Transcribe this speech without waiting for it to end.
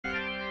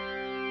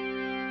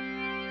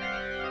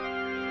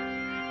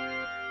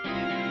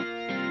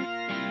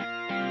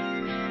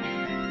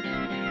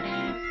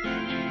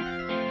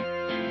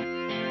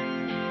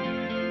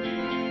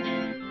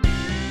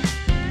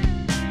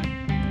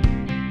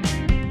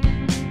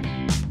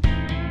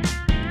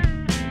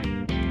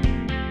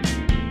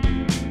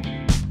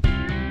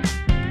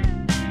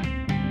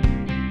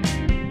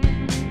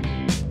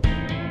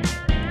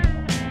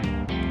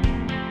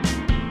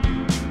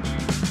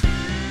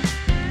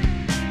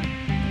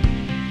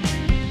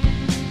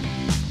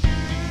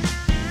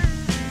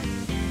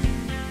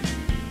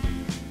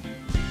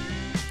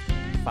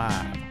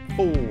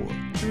4,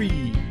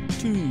 3,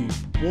 2,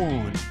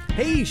 1.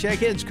 Hey,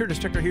 Shagheads, Curtis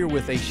Tucker here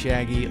with a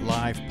Shaggy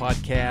Live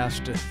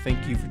podcast.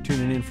 Thank you for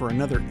tuning in for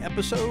another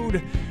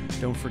episode.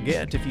 Don't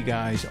forget, if you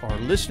guys are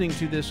listening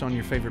to this on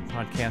your favorite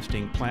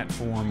podcasting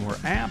platform or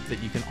app,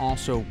 that you can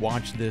also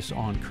watch this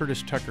on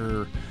Curtis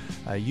Tucker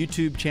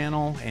YouTube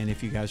channel. And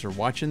if you guys are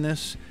watching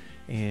this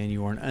and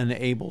you are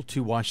unable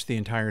to watch the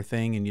entire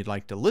thing and you'd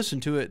like to listen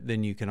to it,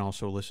 then you can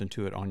also listen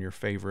to it on your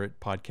favorite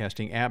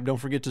podcasting app. Don't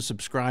forget to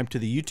subscribe to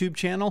the YouTube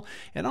channel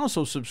and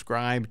also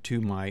subscribe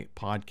to my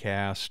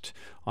podcast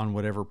on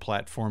whatever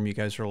platform you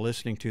guys are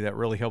listening to. That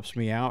really helps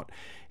me out,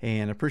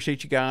 and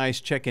appreciate you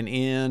guys checking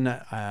in.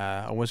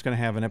 I was going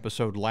to have an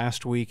episode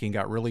last week and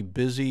got really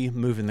busy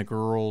moving the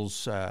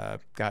girls.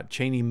 Got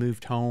Cheney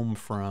moved home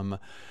from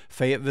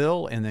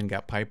Fayetteville, and then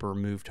got Piper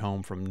moved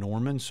home from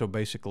Norman. So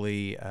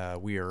basically,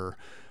 we are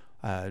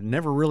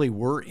never really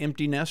were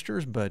empty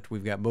nesters, but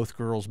we've got both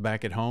girls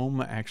back at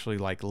home, actually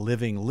like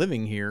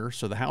living here.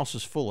 So the house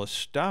is full of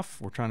stuff.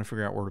 We're trying to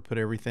figure out where to put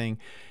everything.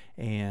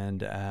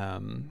 And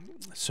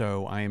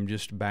so I am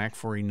just back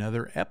for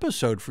another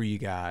episode for you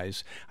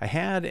guys. I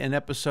had an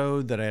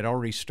episode that I had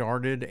already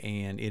started,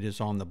 and it is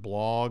on the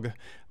blog,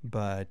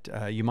 but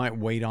you might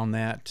wait on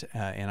that,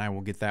 and I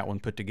will get that one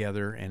put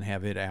together and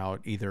have it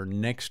out either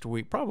next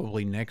week,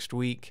 probably next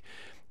week.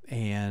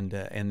 And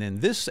then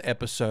this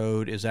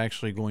episode is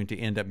actually going to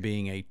end up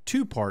being a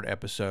two-part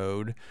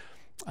episode.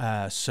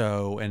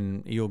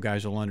 And you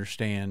guys will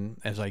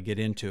understand as I get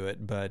into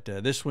it, but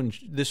this one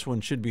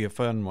should be a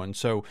fun one.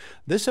 So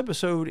this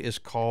episode is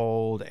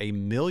called A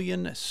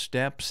Million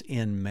Steps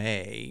in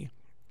May.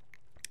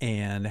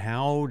 And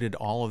how did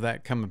all of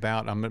that come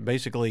about? I'm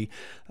basically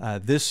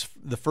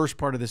the first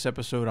part of this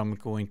episode, I'm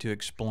going to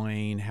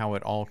explain how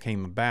it all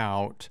came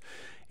about,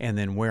 and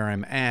then where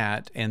I'm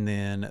at, and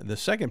then the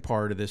second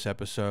part of this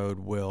episode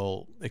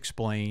will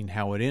explain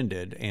how it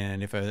ended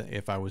and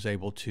if I was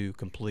able to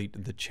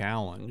complete the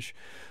challenge.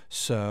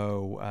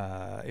 So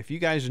if you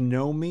guys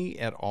know me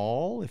at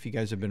all, if you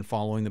guys have been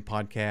following the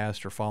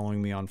podcast or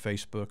following me on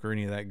Facebook or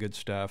any of that good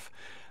stuff,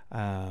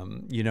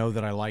 you know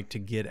that I like to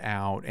get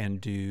out and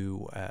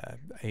do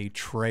a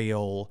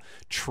trail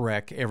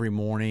trek every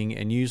morning,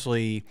 and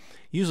usually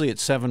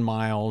it's 7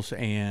 miles,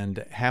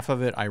 and half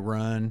of it I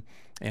run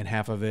and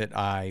half of it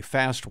I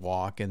fast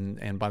walk,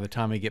 and by the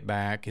time I get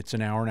back, it's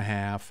an hour and a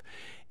half,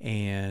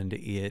 and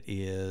it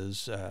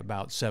is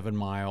about 7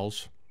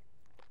 miles.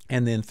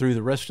 And then through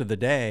the rest of the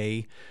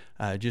day,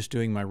 just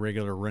doing my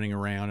regular running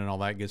around and all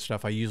that good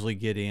stuff, I usually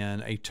get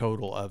in a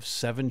total of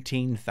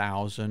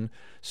 17,000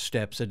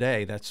 steps a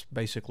day. That's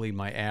basically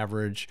my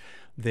average.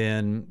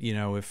 Then, you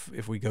know,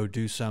 if we go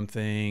do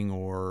something,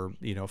 or,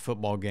 you know,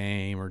 football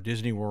game or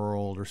Disney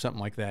World or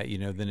something like that, you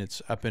know, then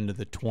it's up into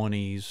the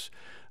 20s,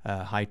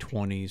 high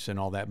 20s and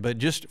all that. But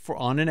just for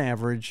on an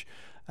average,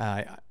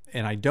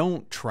 and I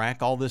don't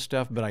track all this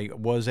stuff, but I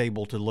was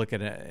able to look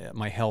at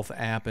my health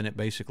app, and it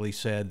basically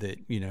said that,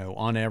 you know,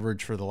 on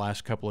average for the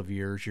last couple of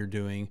years, you're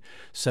doing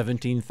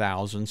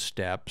 17,000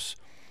 steps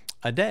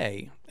a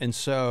day. And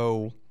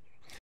so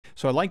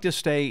I like to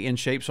stay in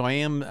shape. So I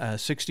am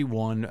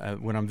 61.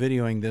 When I'm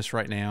videoing this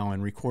right now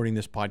and recording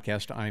this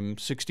podcast, I'm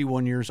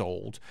 61 years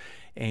old,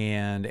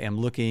 and am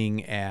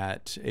looking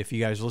at, if you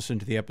guys listen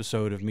to the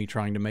episode of me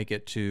trying to make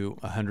it to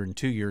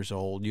 102 years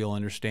old, you'll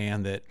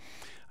understand that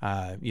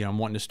you know, I'm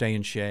wanting to stay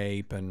in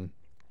shape and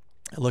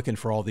looking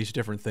for all these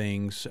different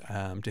things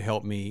to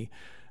help me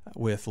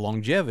with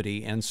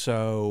longevity. And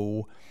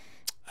so,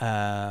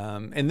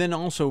 and then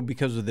also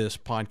because of this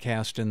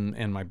podcast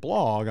and my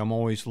blog, I'm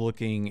always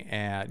looking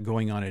at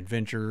going on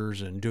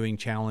adventures and doing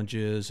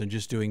challenges and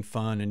just doing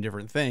fun and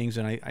different things.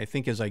 And I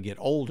think as I get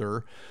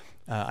older,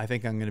 I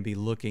think I'm going to be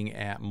looking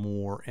at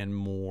more and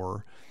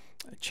more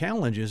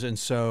challenges. And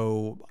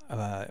so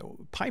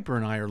Piper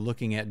and I are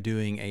looking at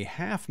doing a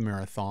half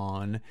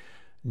marathon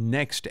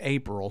next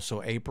April,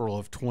 so April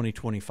of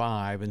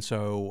 2025. And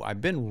so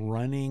I've been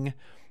running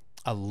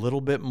a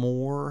little bit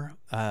more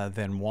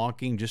than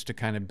walking, just to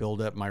kind of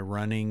build up my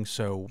running.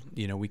 So,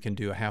 you know, we can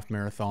do a half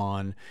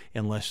marathon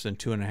in less than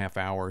 2.5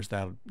 hours.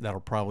 That'll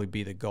probably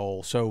be the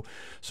goal. So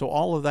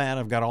all of that,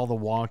 I've got all the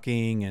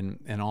walking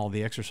and all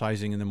the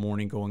exercising in the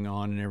morning going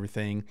on and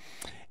everything.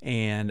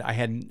 And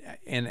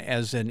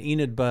as an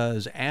Enid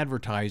Buzz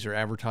advertiser,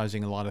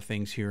 advertising a lot of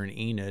things here in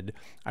Enid,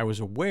 I was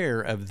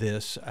aware of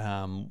this.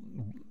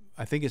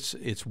 I think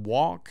it's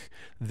Walk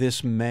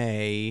This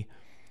May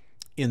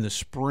in the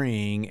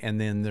spring, and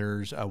then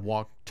there's a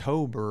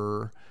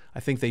Walktober. I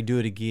think they do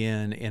it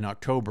again in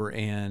October,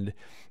 and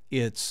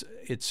it's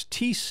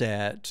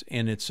TSET,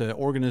 and it's an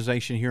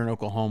organization here in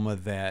Oklahoma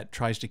that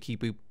tries to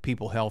keep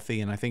people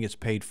healthy, and I think it's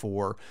paid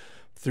for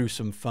through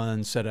some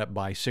funds set up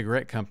by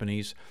cigarette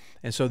companies.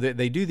 And so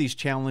they do these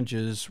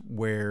challenges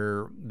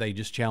where they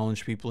just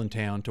challenge people in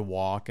town to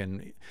walk,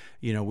 and,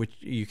 you know, which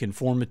you can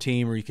form a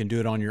team or you can do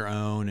it on your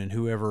own, and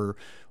whoever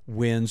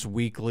wins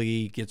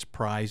weekly gets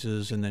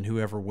prizes, and then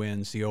whoever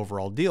wins the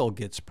overall deal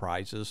gets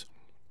prizes.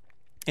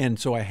 And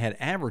so I had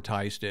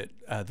advertised it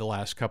the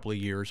last couple of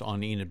years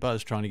on Enid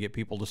Buzz, trying to get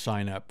people to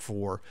sign up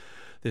for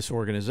this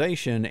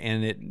organization,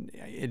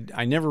 and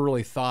I never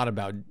really thought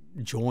about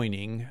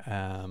joining.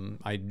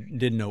 I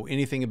didn't know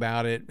anything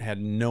about it,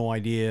 had no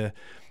idea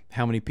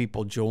how many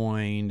people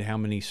joined, how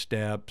many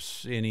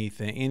steps,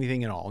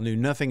 anything at all. Knew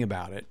nothing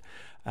about it.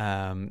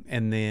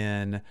 And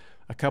then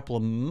a couple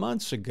of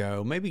months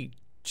ago, maybe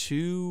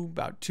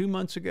about 2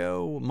 months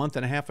ago, a month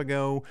and a half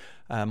ago,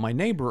 my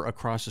neighbor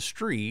across the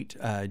street,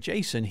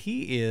 Jason,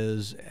 he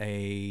is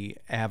a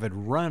avid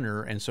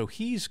runner, and so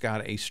he's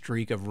got a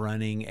streak of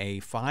running a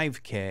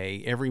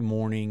 5K every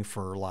morning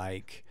for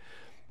like,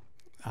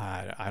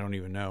 I don't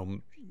even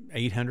know,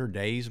 800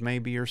 days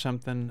maybe or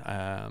something.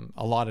 A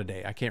lot of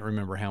days. I can't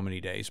remember how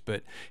many days,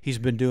 but he's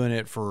been doing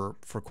it for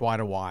quite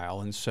a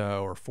while, and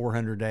so, or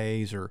 400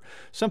 days or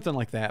something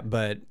like that.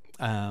 But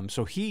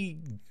so he,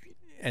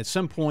 at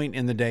some point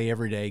in the day,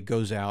 every day,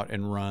 goes out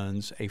and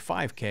runs a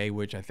 5K,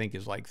 which I think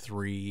is like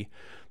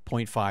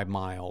 3.5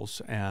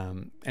 miles.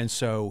 And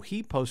so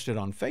he posted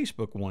on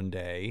Facebook one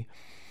day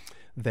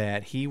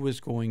that he was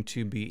going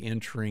to be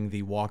entering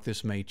the Walk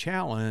This May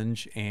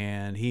challenge,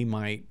 and he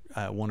might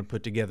want to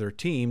put together a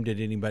team. Did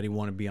anybody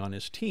want to be on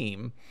his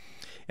team?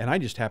 And I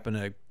just happened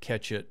to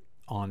catch it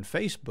on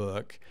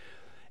Facebook,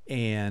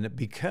 and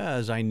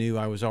because I knew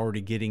I was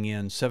already getting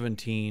in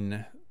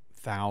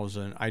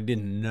 17,000, I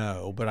didn't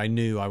know, but I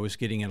knew I was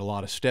getting in a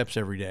lot of steps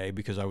every day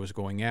because I was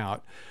going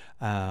out.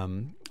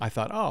 I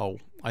thought,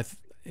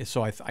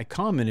 so I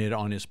commented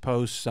on his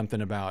post something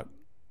about,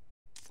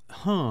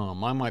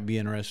 I might be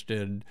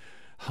interested,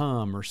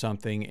 or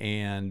something.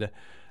 And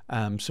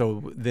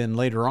so then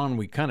later on,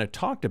 we kind of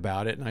talked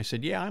about it, and I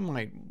said, yeah, I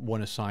might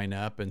want to sign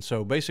up. And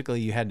so basically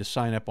you had to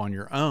sign up on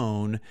your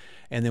own.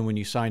 And then when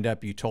you signed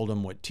up, you told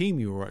them what team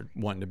you were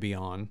wanting to be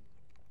on.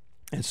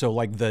 And so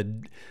like the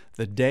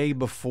day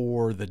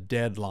before the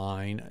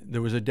deadline,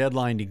 there was a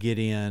deadline to get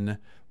in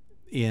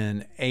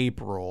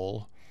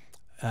April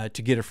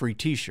to get a free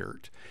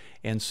t-shirt.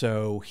 And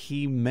so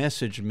he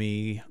messaged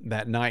me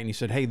that night and he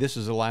said, hey, this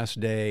is the last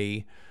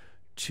day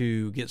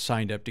to get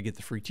signed up to get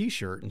the free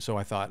t-shirt. And so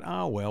I thought,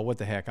 oh, well, what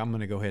the heck, I'm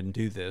going to go ahead and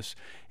do this.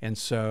 And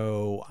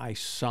so I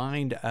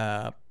signed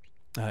up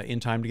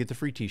in time to get the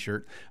free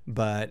t-shirt.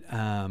 But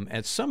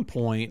at some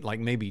point, like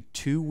maybe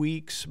 2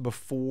 weeks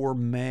before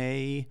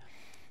May,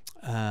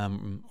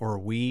 or a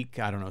week,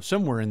 I don't know,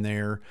 somewhere in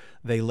there,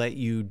 they let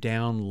you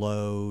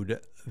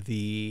download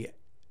the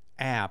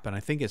app, and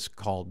I think it's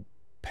called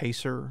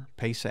Pace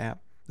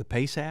app, the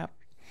Pace app.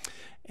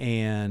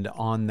 And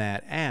on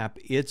that app,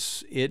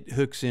 it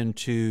hooks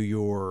into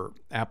your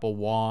Apple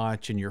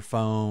Watch and your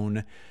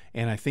phone,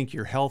 and I think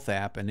your health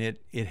app, and it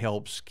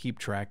helps keep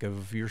track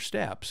of your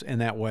steps.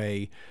 And that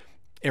way,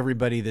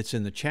 everybody that's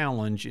in the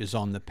challenge is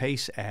on the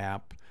Pace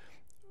app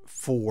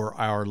for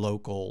our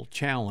local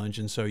challenge,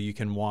 and so you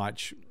can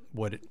watch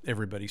what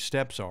everybody's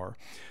steps are.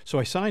 So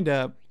I signed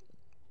up,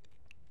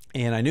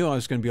 and I knew I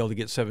was going to be able to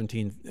get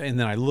 17, and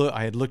then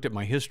I had looked at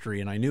my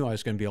history, and I knew I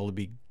was going to be able to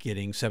be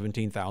getting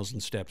 17,000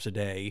 steps a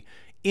day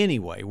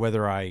anyway,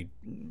 whether I,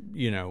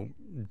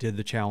 did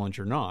the challenge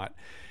or not.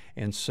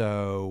 And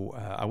so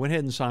I went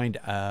ahead and signed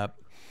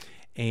up,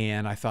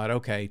 and I thought,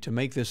 okay, to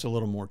make this a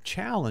little more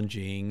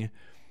challenging,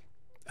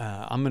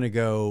 I'm going to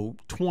go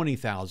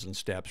 20,000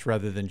 steps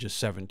rather than just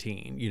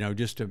 17,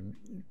 just to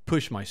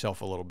push myself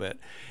a little bit.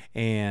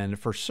 And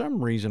for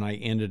some reason, I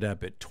ended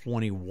up at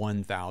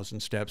 21,000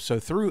 steps. So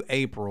through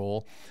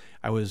April,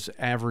 I was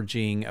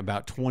averaging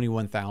about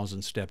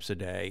 21,000 steps a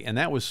day.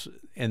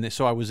 And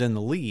so I was in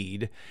the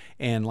lead.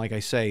 And like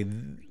I say,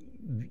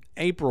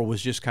 April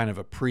was just kind of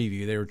a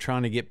preview. They were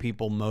trying to get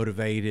people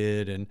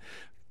motivated, and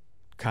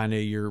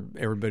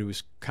everybody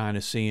was kind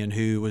of seeing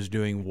who was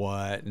doing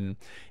what, and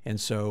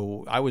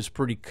so I was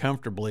pretty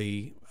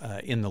comfortably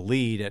in the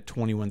lead at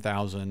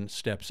 21,000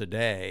 steps a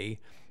day.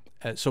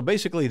 So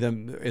basically,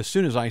 as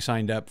soon as I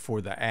signed up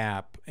for the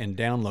app and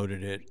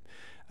downloaded it,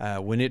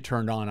 when it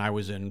turned on, I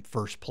was in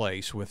first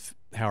place with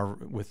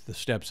the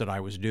steps that I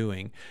was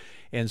doing,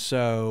 and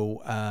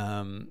so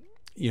I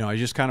was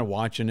just kind of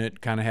watching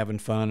it, kind of having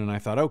fun, and I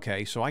thought,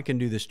 okay, so I can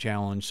do this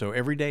challenge. So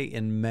every day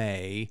in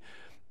May,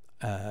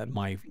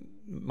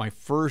 my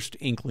first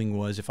inkling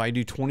was if I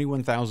do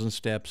 21,000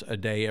 steps a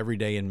day every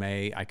day in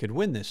May, I could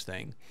win this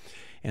thing.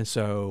 And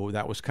so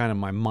that was kind of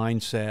my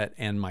mindset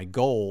and my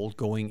goal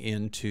going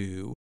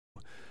into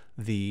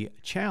the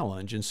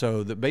challenge. And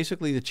so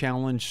basically the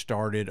challenge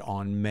started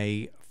on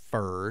May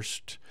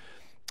 1st.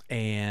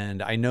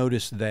 And I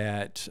noticed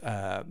that,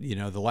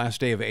 the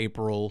last day of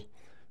April,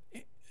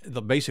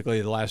 basically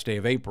the last day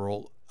of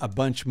April, a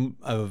bunch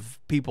of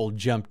people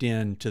jumped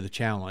into the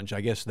challenge.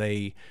 I guess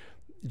they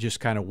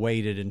just kind of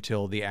waited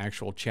until the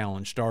actual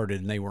challenge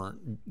started, and they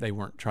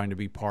weren't trying to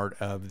be part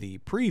of the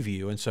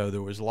preview. And so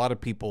there was a lot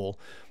of people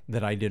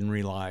that I didn't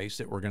realize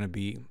that were going to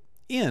be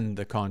in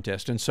the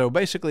contest. And so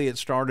basically it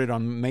started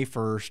on May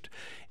 1st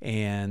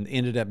and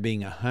ended up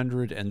being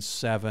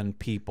 107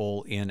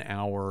 people in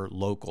our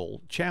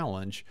local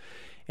challenge.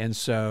 And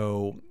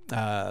so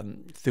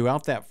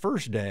throughout that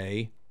first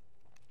day,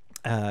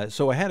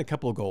 so I had a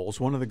couple of goals.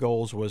 One of the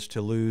goals was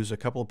to lose a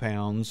couple of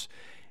pounds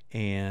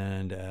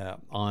And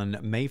on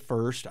May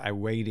 1st, I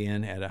weighed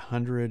in at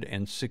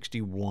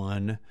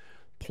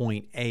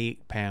 161.8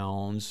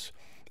 pounds.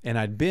 And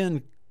I'd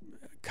been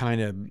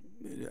kind of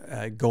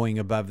going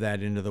above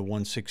that into the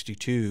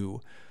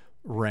 162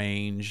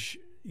 range,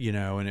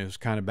 and it was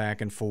kind of back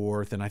and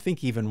forth. And I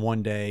think even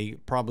one day,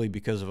 probably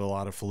because of a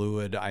lot of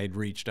fluid, I had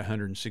reached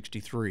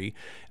 163,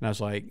 and I was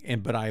like,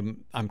 but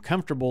I'm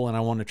comfortable, and I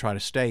want to try to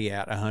stay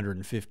at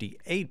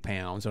 158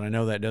 pounds. And I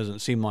know that doesn't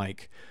seem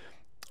like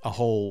a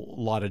whole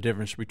lot of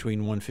difference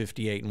between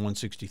 158 and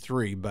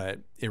 163, but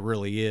it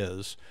really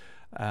is.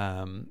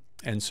 And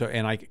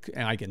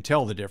I can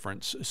tell the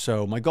difference.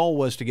 So my goal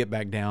was to get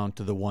back down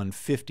to the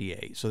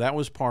 158. So that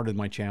was part of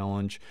my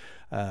challenge.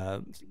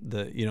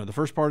 The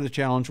first part of the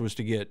challenge was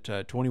to get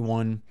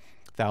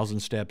 21,000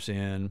 steps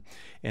in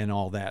and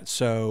all that.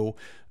 So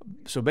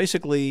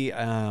basically,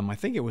 I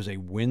think it was a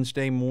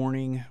Wednesday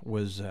morning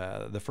was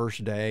the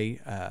first day,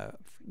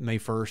 May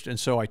 1st. And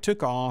so I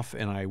took off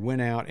and I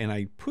went out and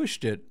I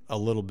pushed it a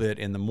little bit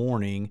in the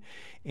morning,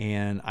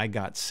 and I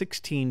got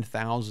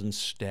 16,000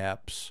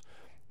 steps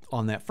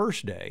on that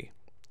first day,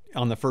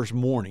 on the first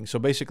morning. So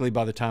basically,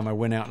 by the time I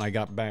went out and I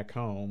got back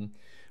home,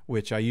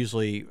 which I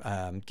usually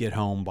get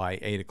home by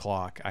 8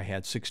 o'clock, I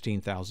had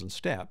 16,000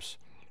 steps.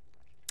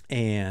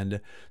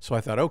 And so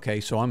I thought, okay,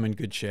 so I'm in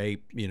good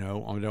shape. I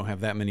don't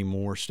have that many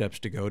more steps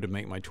to go to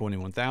make my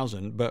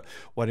 21,000. But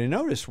what I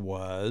noticed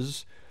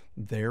was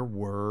there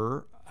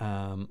were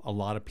a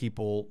lot of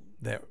people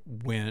that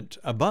went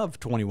above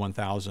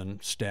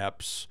 21,000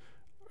 steps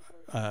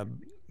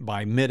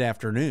by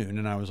mid-afternoon,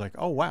 and I was like,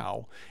 oh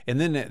wow.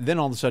 And then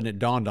all of a sudden it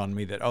dawned on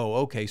me that, oh,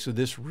 okay, so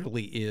this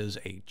really is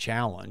a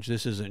challenge.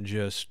 This isn't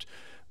just,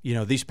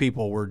 these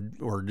people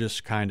were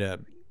just kind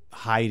of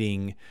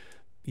hiding,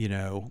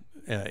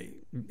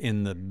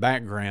 in the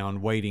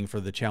background waiting for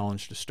the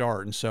challenge to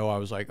start. And so I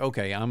was like,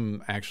 okay,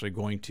 I'm actually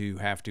going to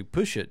have to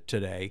push it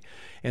today.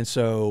 And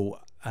so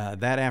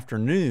that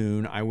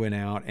afternoon, I went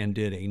out and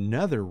did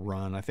another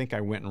run. I think I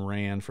went and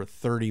ran for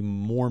 30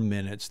 more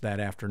minutes that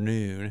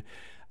afternoon,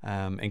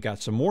 and got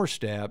some more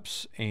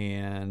steps.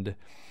 And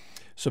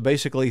so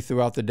basically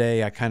throughout the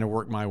day, I kind of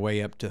worked my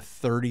way up to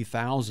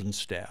 30,000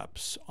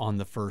 steps on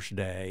the first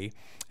day.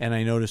 And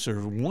I noticed there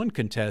was one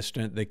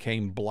contestant that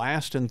came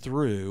blasting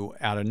through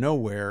out of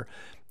nowhere,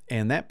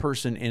 and that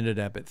person ended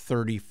up at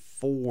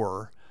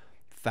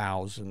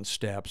 34,000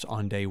 steps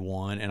on day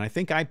one. And I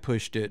think I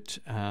pushed it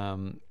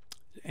and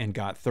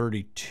got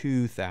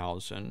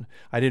 32,000.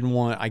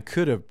 I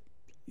could have,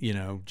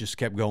 just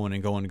kept going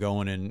and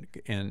going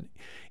and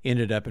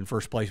ended up in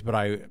first place. But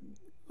I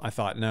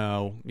thought,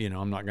 no,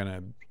 I'm not going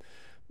to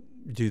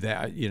do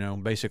that.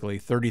 Basically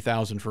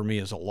 30,000 for me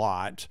is a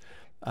lot.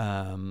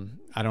 I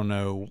don't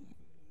know,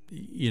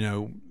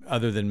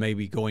 other than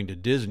maybe going to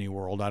Disney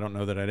World, I don't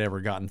know that I'd ever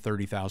gotten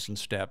 30,000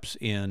 steps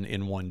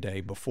in one day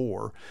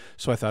before.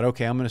 So I thought,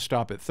 okay, I'm going to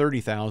stop at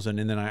 30,000.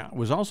 And then I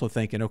was also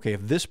thinking, okay,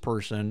 if this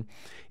person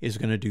is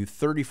going to do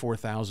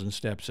 34,000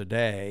 steps a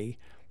day,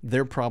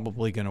 they're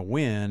probably going to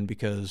win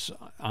because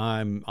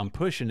I'm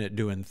pushing it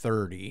doing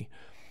 30.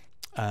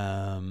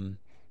 And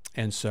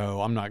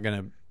so I'm not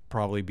going to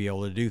probably be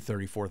able to do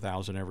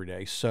 34,000 every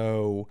day.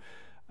 So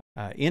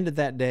ended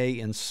that day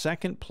in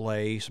second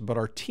place, but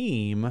our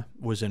team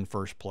was in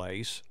first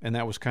place. And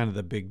that was kind of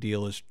the big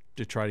deal, is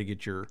to try to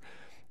get your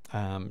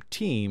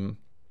team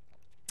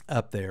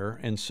up there.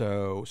 And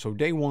so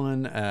day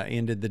one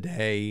ended the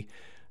day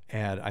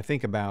at, I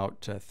think,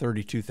 about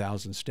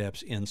 32,000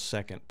 steps in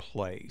second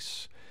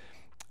place.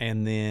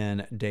 And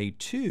then day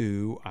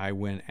two, I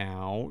went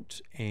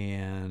out,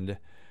 and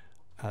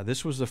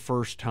this was the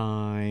first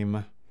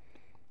time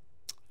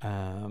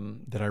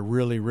that I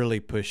really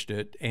pushed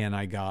it, and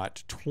I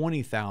got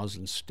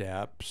 20,000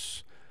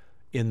 steps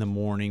in the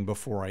morning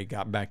before I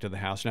got back to the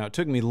house. Now, it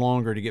took me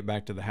longer to get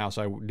back to the house.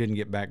 I didn't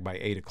get back by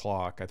 8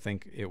 o'clock. I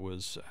think it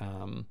was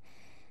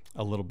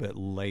a little bit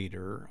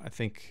later. I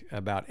think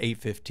about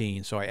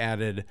 8:15. So I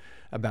added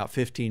about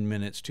 15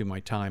 minutes to my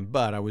time,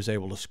 but I was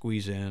able to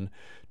squeeze in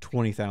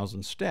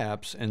 20,000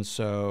 steps. And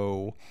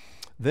so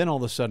then all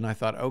of a sudden I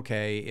thought,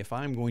 okay, if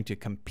I'm going to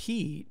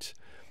compete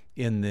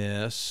in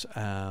this,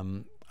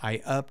 I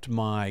upped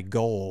my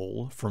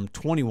goal from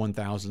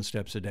 21,000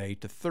 steps a day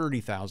to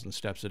 30,000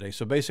 steps a day.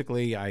 So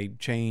basically I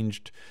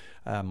changed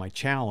my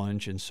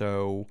challenge. And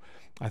so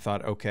I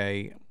thought,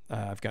 okay,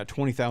 I've got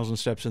 20,000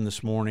 steps in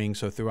this morning,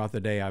 so throughout the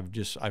day I've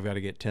got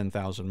to get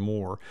 10,000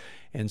 more.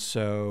 And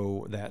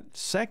so that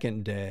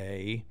second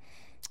day,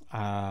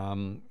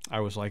 I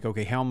was like,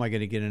 okay, how am I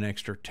going to get an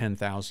extra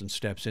 10,000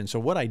 steps in? So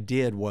what I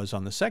did was,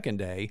 on the second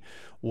day,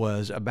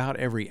 was about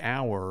every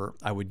hour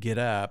I would get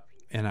up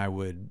and I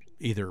would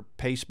either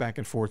pace back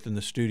and forth in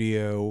the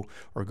studio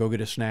or go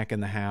get a snack in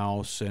the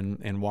house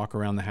and walk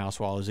around the house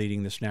while I was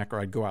eating the snack,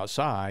 or I'd go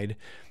outside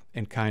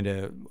and kind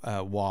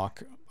of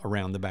walk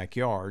around the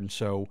backyard. And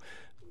so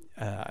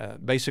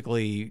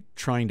basically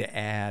trying to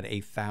add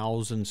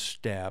 1,000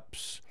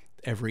 steps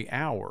every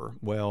hour.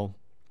 Well,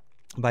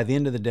 by the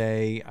end of the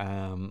day,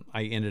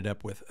 I ended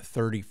up with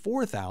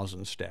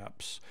 34,000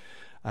 steps.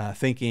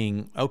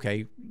 thinking,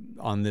 okay,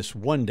 on this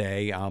one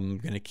day, I'm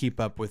going to keep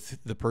up with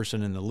the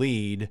person in the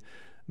lead,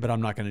 but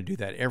I'm not going to do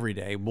that every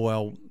day.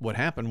 Well, what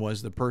happened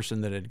was the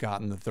person that had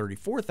gotten the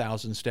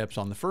 34,000 steps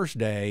on the first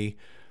day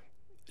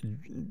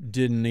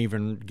didn't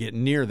even get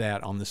near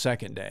that on the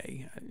second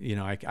day. You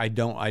know, I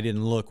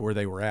didn't look where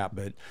they were at,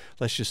 but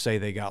let's just say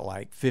they got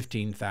like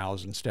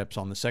 15,000 steps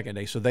on the second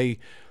day. So they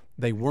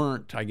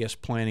weren't, I guess,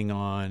 planning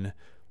on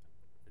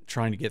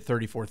trying to get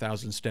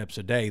 34,000 steps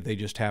a day. They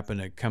just happened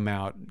to come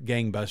out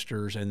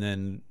gangbusters, and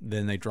then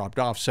they dropped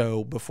off.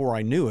 So before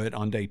I knew it,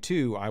 on day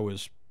 2, I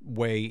was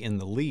way in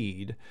the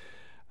lead.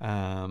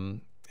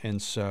 And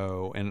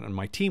so, and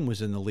my team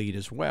was in the lead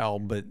as well.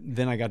 But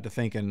then I got to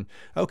thinking,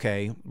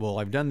 okay, well,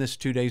 I've done this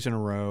 2 days in a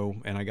row,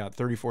 and I got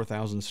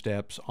 34,000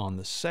 steps on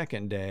the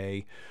second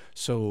day.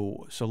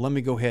 So let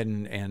me go ahead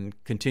and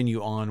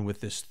continue on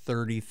with this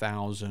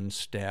 30,000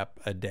 step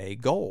a day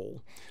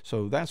goal.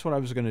 So that's what I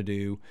was going to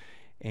do.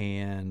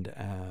 And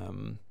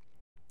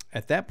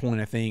at that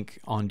point, I think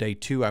on day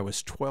 2, I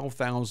was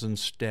 12,000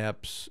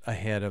 steps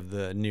ahead of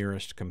the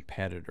nearest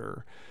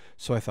competitor.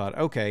 So I thought,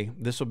 okay,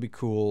 this will be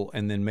cool.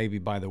 And then maybe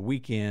by the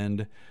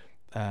weekend,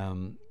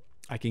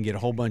 I can get a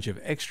whole bunch of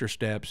extra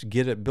steps,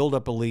 build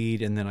up a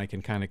lead, and then I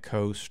can kind of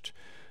coast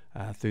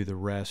through the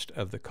rest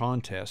of the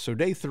contest. So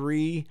day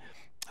 3,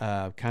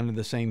 kind of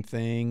the same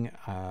thing.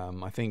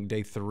 I think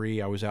day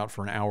 3, I was out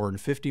for 1 hour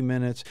and 50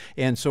 minutes.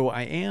 And so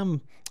I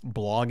am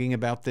blogging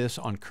about this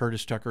on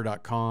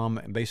CurtisTucker.com.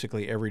 And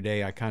basically every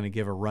day I kind of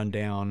give a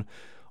rundown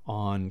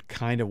on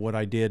kind of what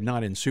I did,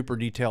 not in super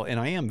detail, and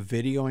I am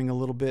videoing a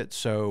little bit.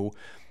 So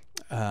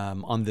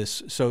on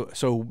this,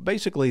 so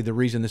basically the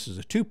reason this is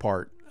a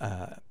 2-part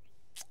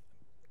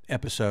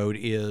episode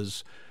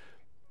is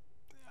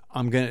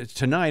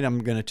tonight I'm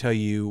gonna tell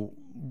you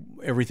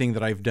everything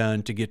that I've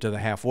done to get to the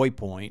halfway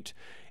point,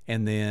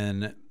 and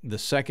then the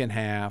second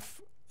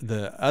half,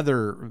 the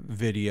other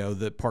video,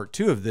 the part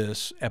 2 of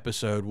this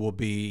episode, will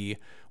be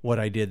what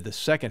I did the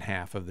second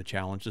half of the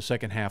challenge, the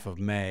second half of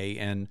May,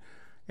 and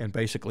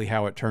basically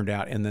how it turned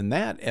out. And then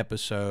that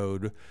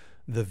episode,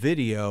 the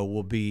video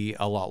will be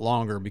a lot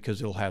longer because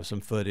it'll have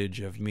some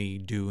footage of me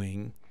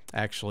doing,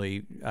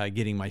 actually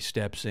getting my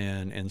steps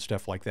in and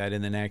stuff like that,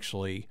 and then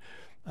actually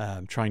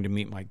trying to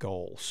meet my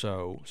goal.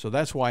 So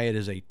that's why it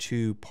is a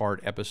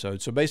 2-part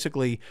episode. So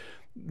basically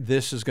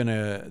this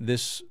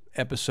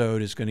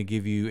episode is going to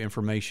give you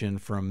information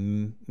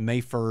from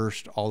May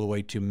 1st all the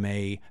way to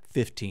May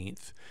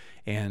 15th.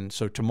 And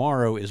so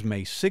tomorrow is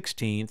May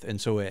 16th. And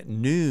so at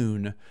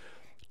noon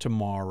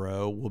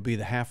tomorrow will be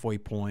the halfway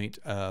point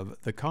of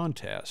the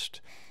contest.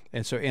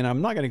 And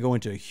I'm not going to go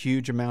into a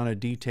huge amount of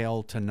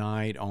detail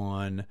tonight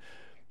on,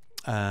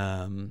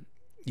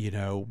 you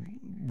know,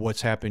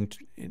 what's happening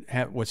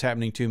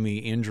to me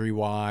injury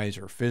wise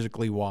or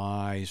physically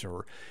wise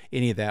or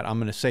any of that. I'm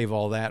going to save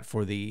all that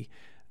for the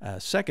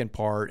second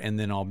part, and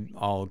then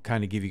I'll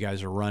kind of give you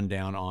guys a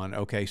rundown on,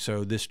 okay,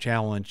 so this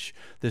challenge,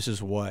 this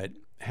is what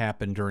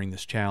happened during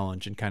this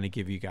challenge, and kind of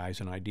give you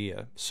guys an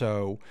idea.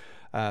 So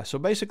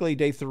basically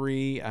day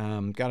 3,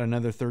 got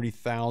another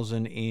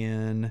 30,000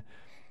 in,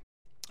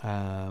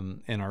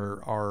 and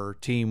our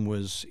team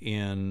was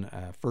in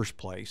first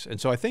place. And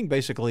so I think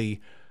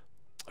basically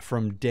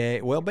from day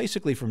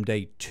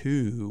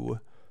 2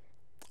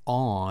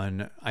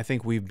 on, I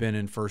think we've been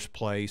in first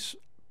place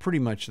pretty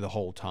much the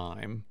whole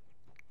time.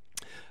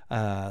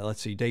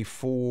 Let's see, day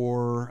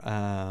 4.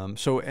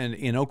 And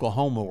in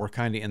Oklahoma, we're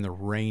kind of in the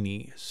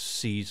rainy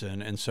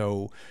season. And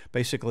so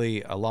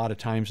basically a lot of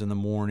times in the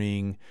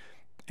morning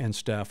and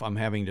stuff, I'm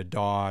having to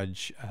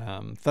dodge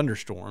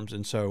thunderstorms.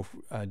 And so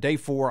day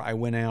 4, I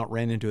went out,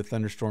 ran into a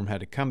thunderstorm, had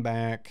to come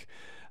back,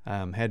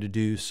 had to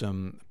do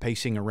some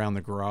pacing around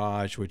the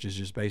garage, which is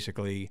just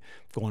basically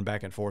going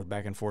back and forth,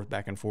 back and forth,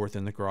 back and forth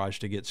in the garage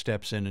to get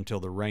steps in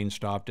until the rain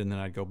stopped. And then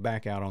I'd go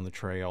back out on the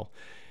trail.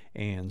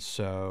 And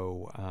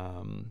so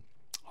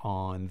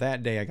on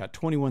that day, I got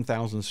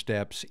 21,000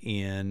 steps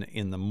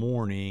in the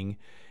morning.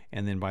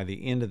 And then by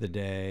the end of the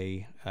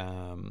day,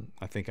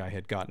 I think I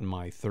had gotten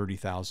my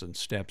 30,000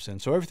 steps in.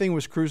 So everything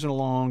was cruising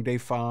along. Day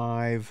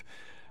 5,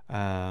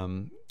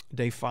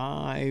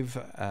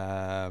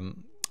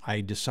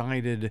 I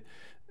decided,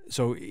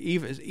 so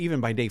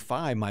even by day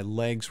 5, my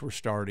legs were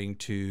starting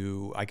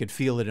to, I could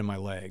feel it in my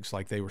legs,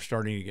 like they were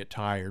starting to get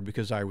tired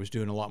because I was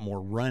doing a lot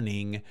more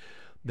running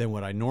than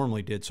what I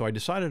normally did. So I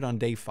decided on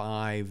day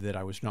 5 that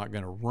I was not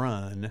going to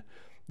run,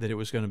 that it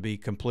was going to be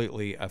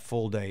completely a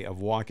full day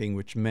of walking,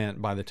 which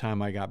meant by the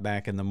time I got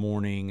back in the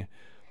morning,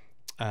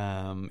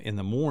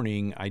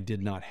 I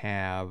did not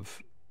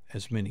have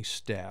as many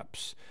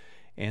steps.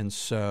 And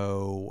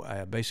so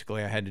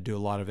basically I had to do a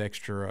lot of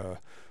extra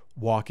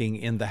walking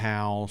in the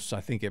house.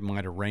 I think it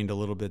might have rained a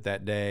little bit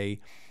that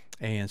day.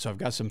 And so I've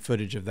got some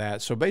footage of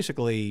that. So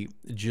basically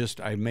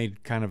I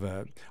made kind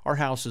of our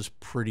house is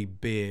pretty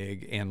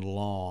big and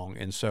long.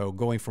 And so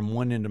going from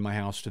one end of my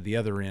house to the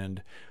other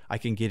end, I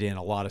can get in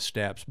a lot of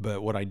steps.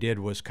 But what I did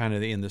was kind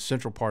of in the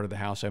central part of the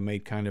house, I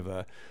made kind of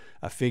a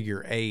a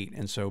figure 8,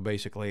 and so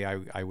basically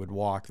I would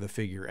walk the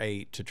figure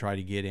 8 to try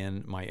to get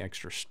in my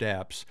extra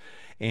steps.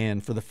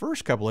 And for the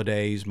first couple of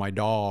days, my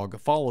dog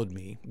followed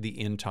me the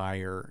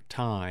entire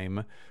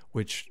time,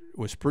 which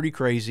was pretty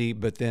crazy.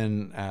 But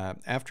then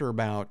after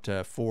about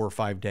 4 or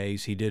 5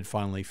 days, he did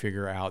finally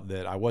figure out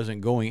that I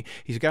wasn't going.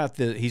 He's got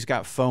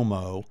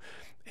FOMO,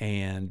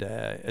 and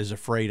is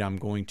afraid I'm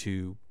going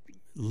to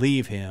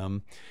leave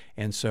him.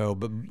 And so,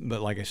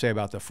 but like I say,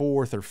 about the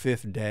 4th or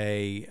 5th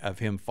day of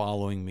him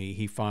following me,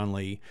 he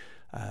finally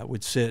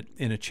would sit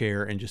in a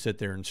chair and just sit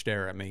there and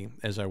stare at me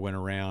as I went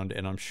around.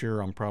 And I'm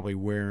sure I'm probably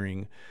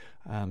wearing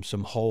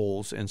some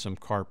holes in some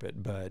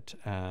carpet, but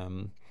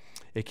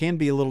it can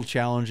be a little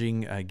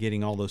challenging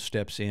getting all those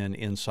steps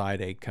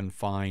inside a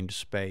confined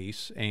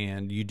space.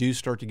 And you do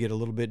start to get a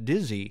little bit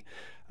dizzy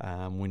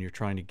when you're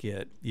trying to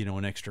get,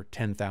 an extra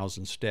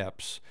 10,000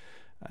 steps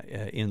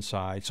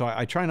inside. So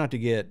I try not to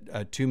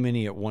get too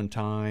many at one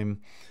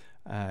time.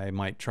 I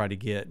might try to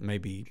get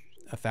maybe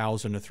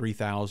 1,000 to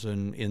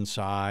 3,000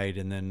 inside,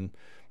 and then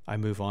I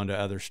move on to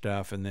other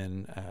stuff. And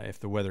then if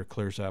the weather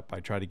clears up, I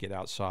try to get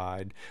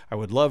outside. I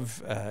would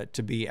love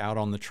to be out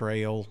on the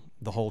trail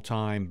the whole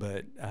time,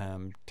 but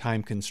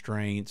time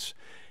constraints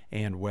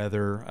and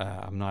weather,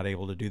 I'm not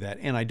able to do that.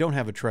 And I don't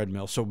have a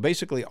treadmill. So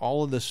basically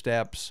all of the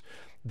steps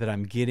that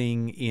I'm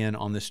getting in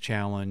on this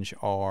challenge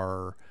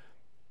are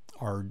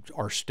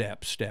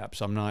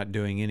steps. I'm not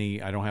doing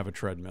any, I don't have a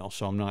treadmill,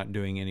 so I'm not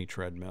doing any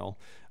treadmill.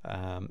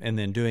 And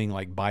then doing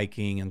like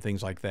biking and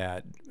things like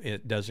that,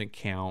 it doesn't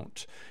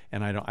count.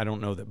 And I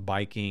don't know that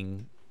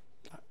biking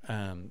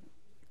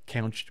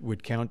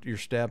would count your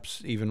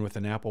steps even with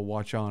an Apple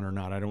Watch on or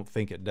not. I don't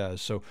think it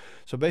does. So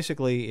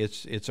basically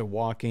it's a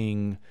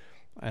walking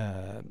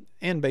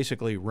and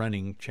basically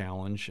running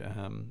challenge.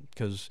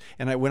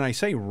 When I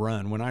say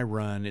run, when I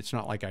run, it's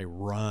not like I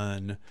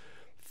run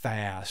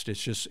fast.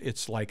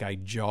 It's like I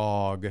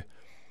jog,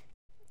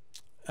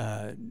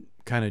 I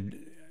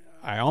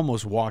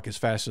almost walk as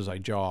fast as I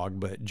jog,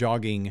 but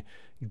jogging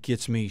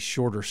gets me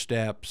shorter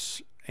steps,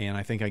 and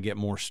I think I get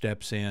more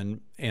steps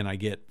in, and I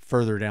get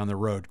further down the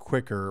road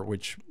quicker,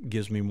 which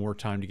gives me more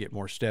time to get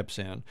more steps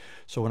in.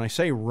 So when I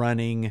say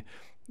running,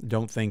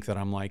 don't think that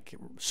I'm like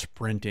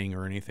sprinting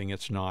or anything.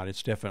 It's not.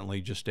 It's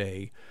definitely just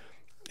a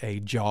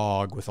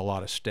jog with a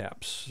lot of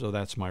steps. So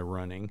that's my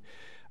running.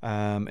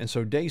 And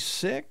so day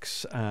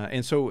 6,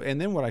 and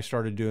then what I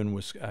started doing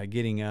was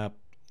getting up.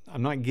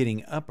 I'm not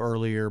getting up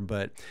earlier,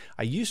 but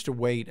I used to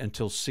wait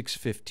until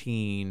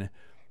 6:15.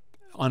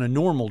 On a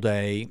normal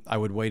day, I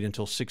would wait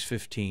until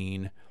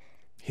 6:15,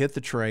 hit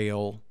the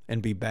trail,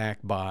 and be back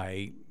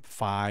by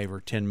 5 or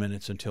 10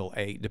 minutes until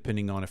 8,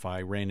 depending on if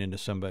I ran into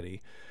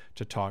somebody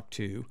to talk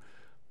to.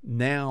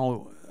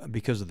 Now,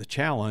 because of the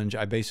challenge,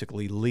 I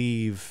basically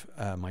leave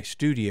my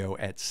studio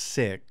at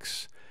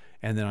 6,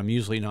 and then I'm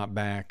usually not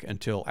back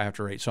until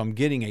after 8. So I'm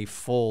getting a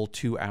full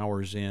 2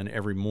 hours in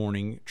every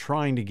morning,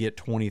 trying to get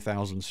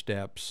 20,000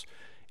 steps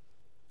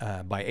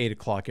by 8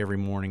 o'clock every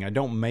morning. I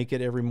don't make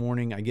it every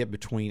morning. I get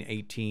between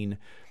 18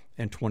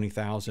 and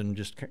 20,000,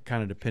 just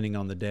kind of depending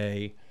on the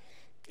day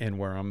and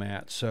where I'm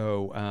at.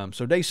 So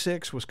day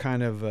 6 was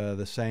kind of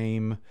the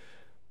same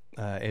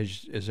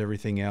as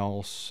everything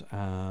else.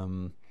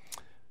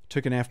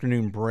 Took an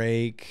afternoon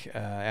break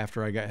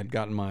after I had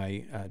gotten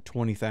my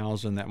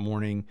 20,000 that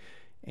morning,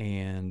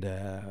 and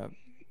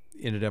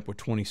ended up with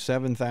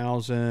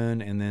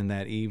 27,000, and then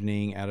that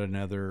evening added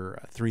another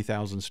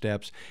 3,000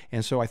 steps.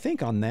 And so I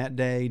think on that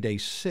day, day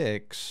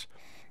 6,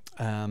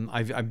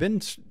 I've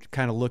been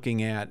kind of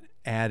looking at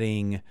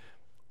adding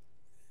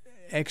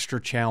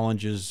extra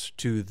challenges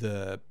to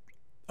the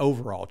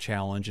overall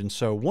challenge. And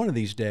so one of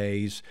these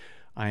days,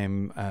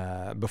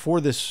 before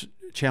this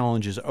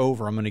challenge is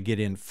over, I'm going to get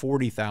in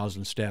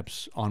 40,000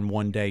 steps on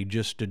one day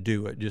just to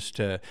do it. Just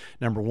to,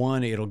 number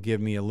one, it'll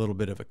give me a little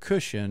bit of a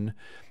cushion.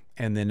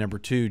 And then number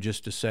 2,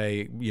 just to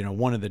say,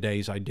 one of the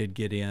days I did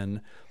get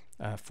in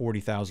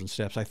 40,000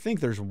 steps. I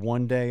think there's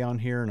one day on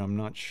here, and I'm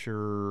not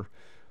sure.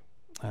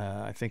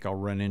 I think I'll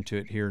run into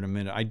it here in a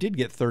minute. I did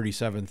get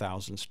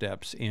 37,000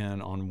 steps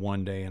in on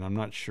one day, and I'm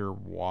not sure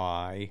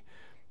why.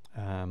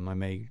 I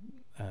may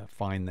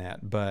find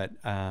that, but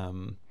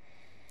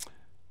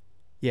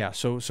yeah,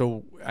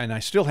 so and I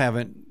still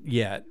haven't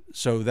yet.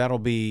 So that'll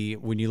be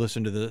when you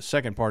listen to the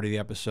second part of the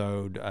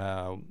episode.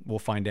 We'll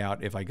find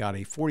out if I got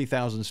a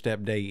 40,000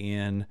 step day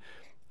in,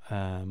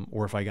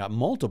 or if I got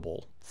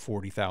multiple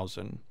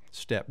 40,000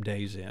 step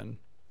days in.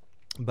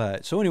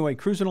 But so anyway,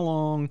 cruising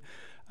along.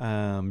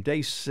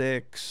 Day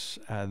 6,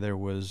 there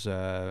was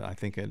I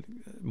think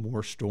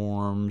more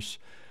storms,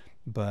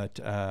 but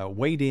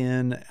weighed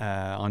in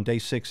on day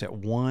 6 at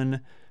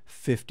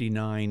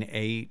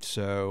 159.8,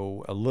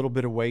 so a little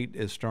bit of weight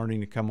is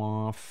starting to come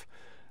off.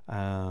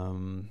 I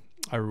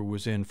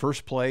was in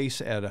first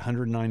place at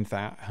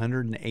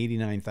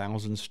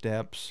 189,000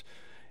 steps,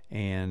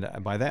 and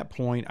by that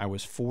point I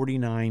was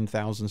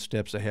 49,000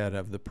 steps ahead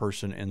of the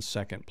person in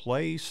second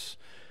place.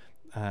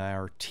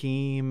 Our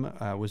team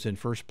was in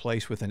first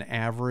place with an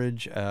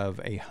average of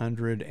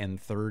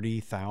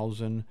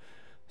 130,000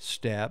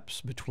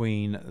 steps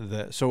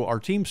between so our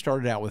team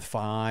started out with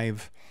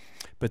 5,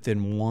 but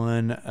then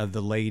one of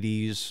the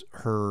ladies,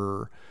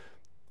 her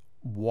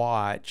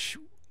watch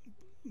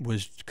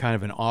was kind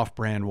of an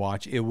off-brand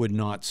watch. It would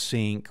not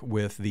sync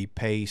with the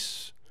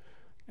Pace.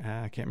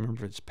 I can't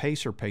remember if it's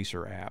Pace or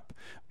Pacer app,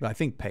 but I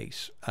think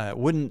Pace. It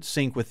wouldn't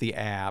sync with the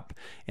app,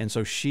 and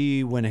so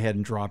she went ahead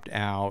and dropped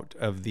out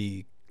of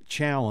the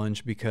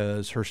challenge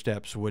because her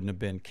steps wouldn't have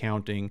been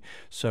counting.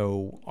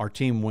 So our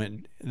team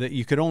went that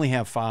you could only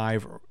have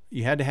 5.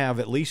 You had to have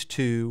at least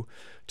 2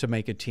 to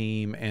make a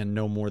team, and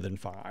no more than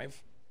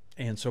 5.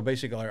 And so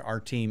basically our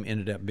team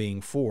ended up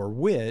being 4,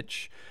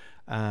 which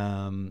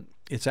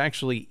it's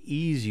actually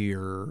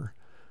easier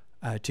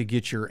to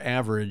get your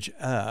average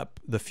up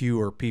the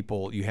fewer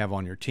people you have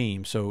on your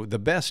team. So the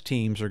best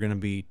teams are going to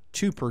be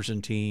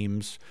 2-person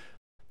teams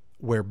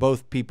where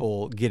both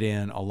people get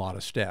in a lot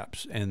of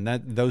steps, and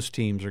those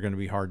teams are going to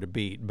be hard to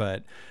beat.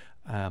 But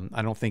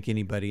I don't think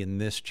anybody in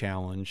this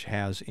challenge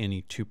has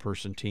any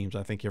 2-person teams.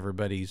 I think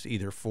everybody's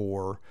either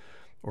 4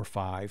 or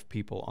 5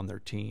 people on their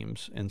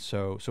teams. And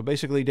so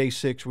basically day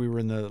 6 we were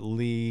in the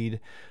lead.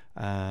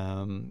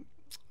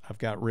 I've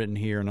got written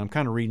here, and I'm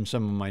kind of reading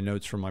some of my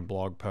notes from my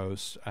blog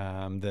posts,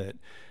 that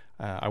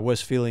I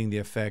was feeling the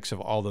effects of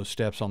all those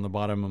steps on the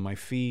bottom of my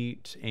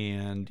feet,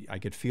 and I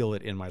could feel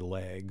it in my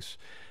legs.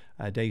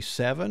 Day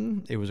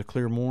 7, it was a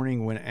clear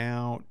morning, went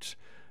out.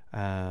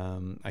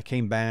 I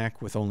came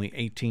back with only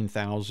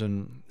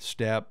 18,000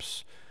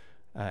 steps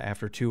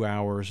after 2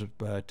 hours,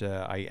 but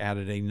I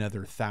added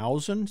another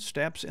 1,000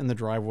 steps in the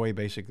driveway,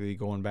 basically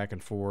going back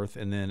and forth,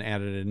 and then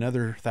added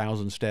another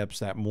 1,000 steps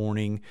that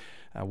morning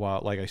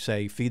while, like I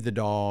say, feed the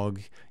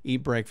dog, eat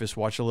breakfast,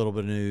 watch a little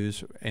bit of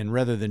news, and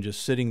rather than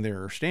just sitting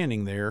there or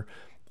standing there,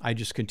 I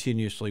just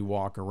continuously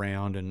walk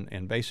around,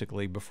 and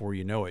basically before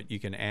you know it, you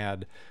can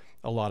add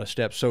a lot of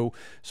steps. So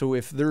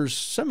if there's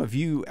some of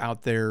you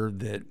out there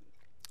that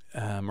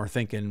are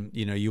thinking,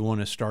 you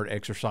want to start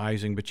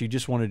exercising, but you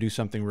just want to do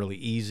something really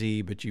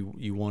easy, but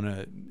you want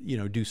to,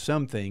 do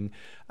something,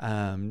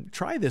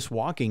 try this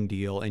walking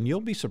deal, and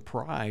you'll be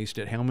surprised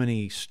at how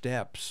many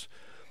steps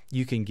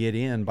you can get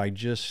in by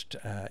just,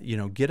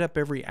 get up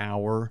every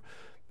hour,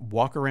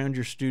 walk around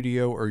your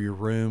studio or your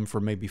room for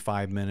maybe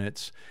 5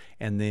 minutes.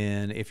 And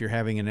then if you're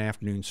having an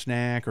afternoon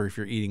snack, or if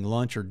you're eating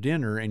lunch or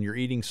dinner and you're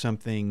eating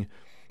something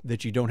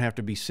that you don't have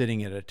to be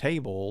sitting at a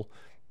table,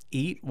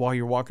 eat while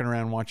you're walking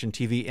around watching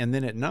TV. And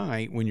then at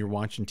night when you're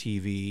watching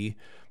TV,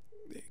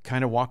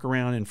 kind of walk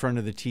around in front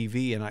of the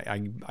TV.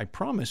 And I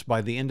promise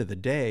by the end of the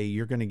day,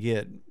 you're going to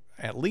get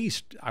at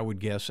least, I would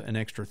guess, an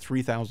extra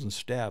 3,000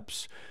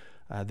 steps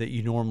that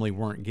you normally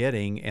weren't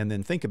getting. And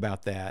then think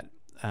about that.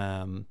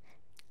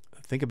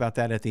 Think about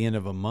that at the end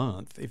of a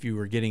month. If you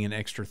were getting an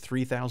extra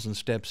 3,000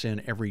 steps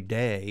in every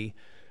day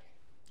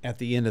at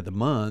the end of the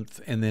month,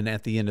 and then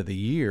at the end of the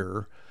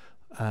year,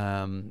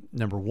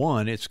 number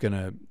one,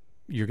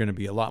 you're going to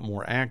be a lot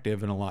more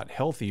active and a lot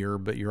healthier,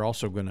 but you're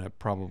also going to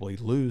probably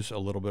lose a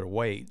little bit of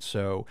weight.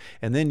 So,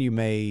 and then you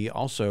may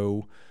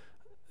also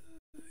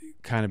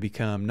kind of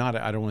become,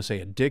 I don't want to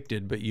say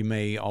addicted, but you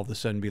may all of a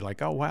sudden be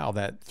like, oh wow,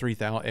 that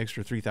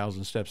extra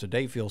 3,000 steps a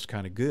day feels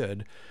kind of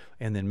good.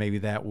 And then maybe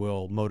that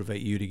will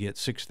motivate you to get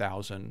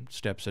 6,000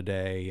 steps a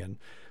day, and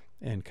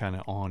kind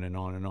of on and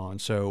on and on.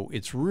 So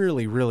it's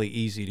really, really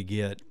easy to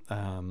get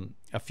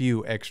a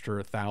few extra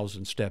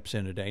 1,000 steps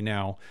in a day.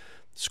 Now,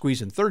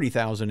 squeezing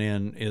 30,000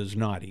 in is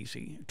not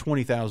easy.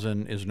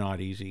 20,000 is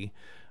not easy,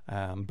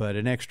 but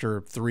an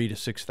extra 3,000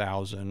 to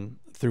 6,000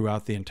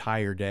 throughout the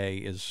entire day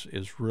is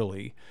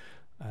really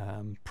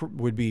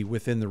would be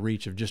within the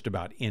reach of just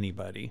about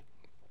anybody.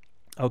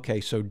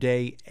 Okay, so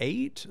day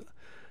 8,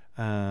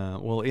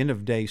 end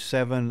of day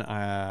 7,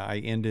 I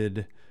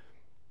ended.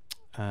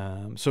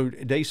 So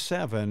day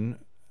 7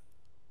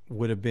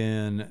 would have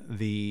been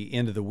the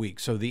end of the week.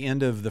 So the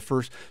end of the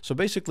first. So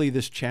basically,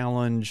 this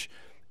challenge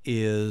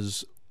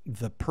is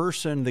the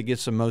person that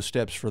gets the most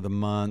steps for the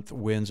month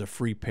wins a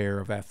free pair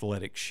of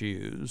athletic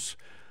shoes.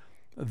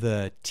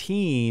 The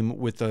team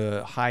with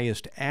the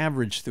highest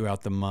average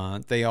throughout the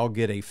month, they all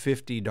get a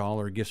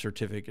 $50 gift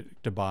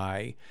certificate to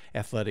buy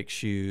athletic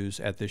shoes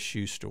at the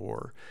shoe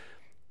store.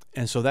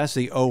 And so that's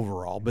the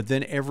overall. But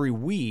then every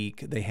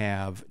week they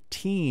have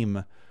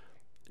team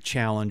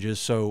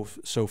challenges. So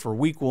for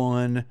week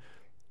 1,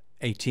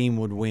 a team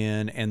would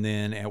win, and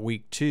then at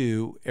week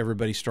 2,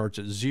 everybody starts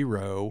at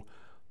 0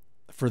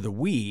 for the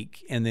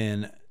week, and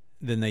then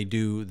they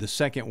do the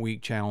second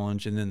week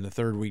challenge, and then the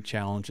third week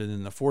challenge, and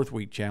then the fourth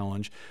week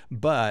challenge.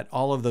 But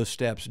all of those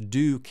steps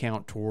do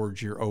count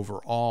towards your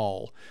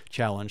overall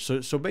challenge.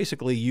 So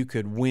basically, you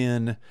could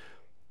win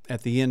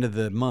at the end of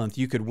the month.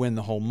 You could win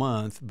the whole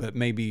month, but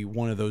maybe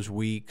one of those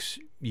weeks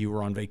you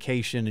were on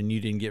vacation and you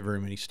didn't get very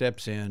many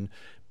steps in,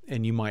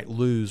 and you might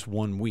lose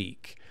 1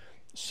 week.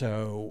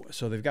 So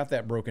they've got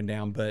that broken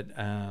down. But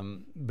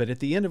at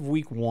the end of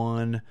week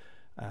 1,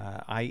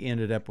 I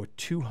ended up with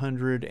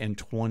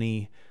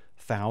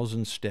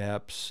 220,000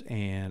 steps,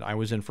 and I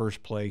was in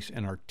first place,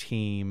 and our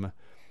team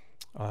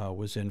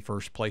was in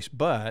first place.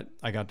 But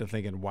I got to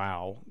thinking,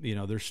 wow,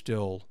 there's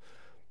still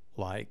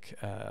like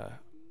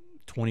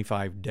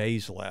 25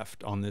 days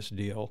left on this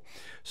deal.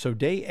 So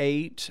day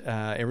 8,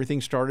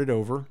 everything started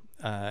over.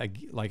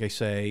 Like I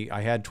say,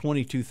 I had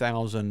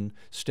 22,000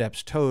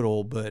 steps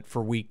total, but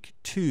for week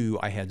 2,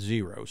 I had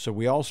 0. So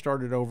we all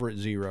started over at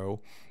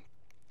 0.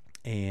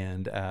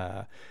 And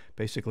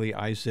basically,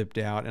 I zipped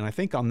out. And I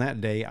think on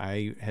that day,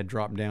 I had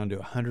dropped down to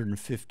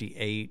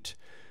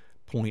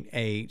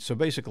 158.8. So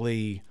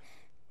basically,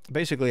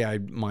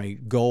 my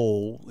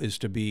goal is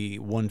to be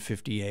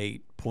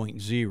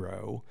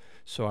 158.0.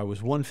 So I was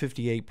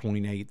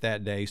 158.8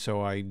 that day.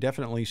 So I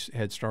definitely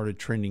had started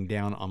trending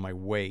down on my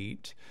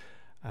weight.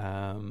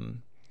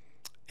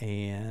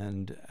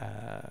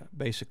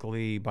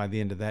 Basically by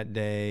the end of that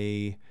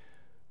day,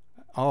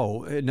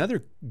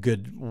 another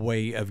good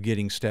way of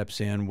getting steps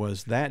in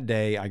was that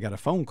day I got a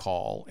phone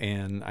call,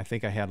 and I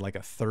think I had like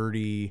a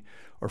 30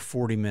 or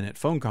 40-minute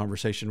phone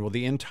conversation. Well,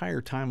 the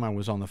entire time I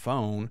was on the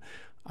phone,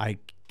 I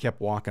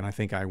kept walking. I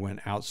think I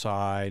went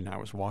outside and I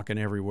was walking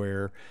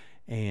everywhere.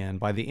 And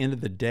by the end of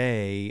the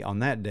day, on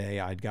that day,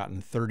 I'd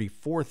gotten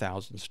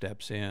 34,000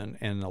 steps in.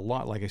 And a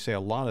lot, like I say,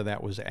 a lot of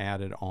that was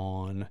added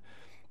on.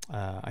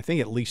 I think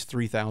at least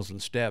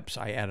 3,000 steps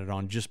I added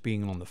on just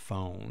being on the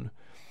phone.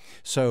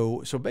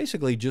 So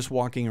basically just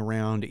walking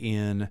around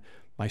in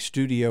my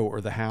studio or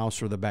the house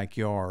or the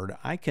backyard,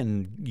 I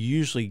can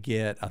usually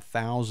get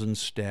 1,000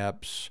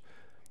 steps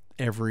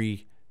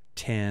every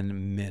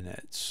 10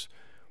 minutes.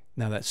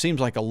 Now that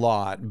seems like a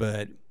lot,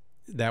 but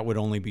that would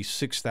only be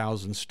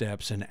 6,000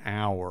 steps an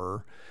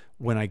hour.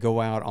 When I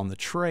go out on the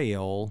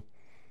trail,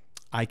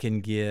 I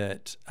can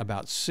get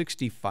about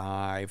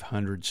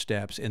 6,500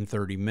 steps in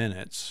 30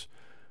 minutes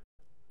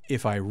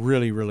if I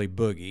really, really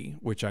boogie,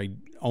 which I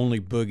only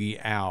boogie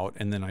out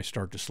and then I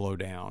start to slow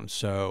down.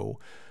 So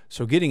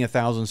getting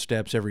 1,000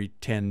 steps every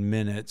 10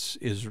 minutes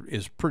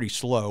is pretty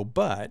slow,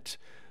 but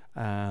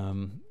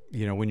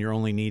you know, when you're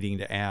only needing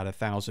to add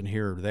 1,000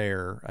 here or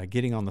there,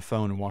 getting on the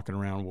phone and walking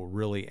around will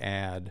really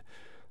add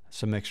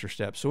some extra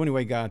steps. So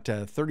anyway, got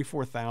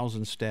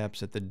 34,000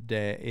 steps at the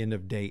end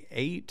of day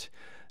 8.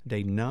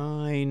 Day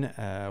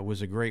 9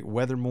 was a great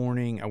weather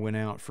morning. I went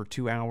out for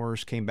 2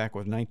 hours, came back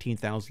with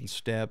 19,000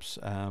 steps.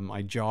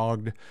 I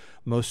jogged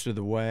most of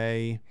the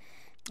way,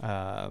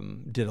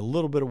 did a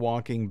little bit of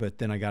walking, but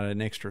then I got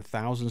an extra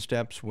 1,000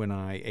 steps when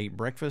I ate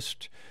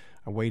breakfast.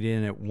 I weighed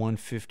in at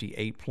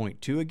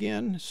 158.2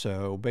 again.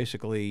 So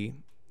basically,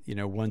 you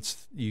know,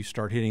 once you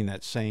start hitting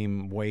that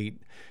same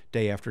weight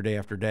day after day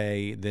after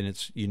day, then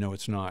it's, you know,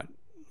 it's not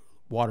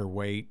water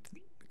weight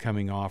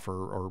coming off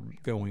or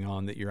going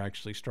on, that you're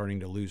actually starting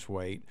to lose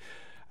weight.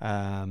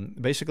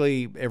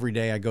 Basically, every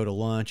day I go to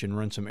lunch and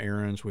run some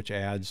errands, which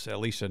adds at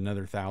least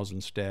another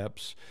 1,000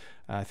 steps.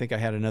 I think I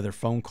had another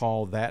phone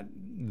call that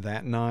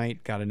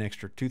night, got an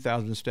extra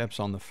 2,000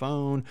 steps on the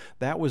phone.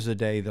 That was the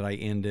day that I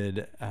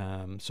ended.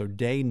 So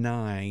day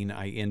 9,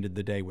 I ended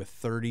the day with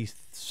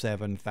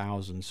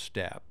 37,000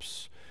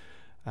 steps.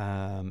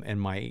 And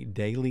my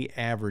daily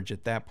average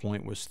at that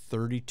point was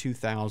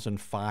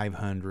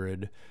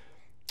 32,500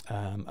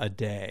 a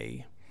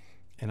day.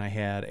 And I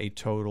had a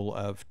total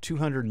of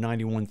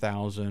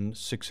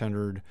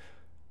 291,600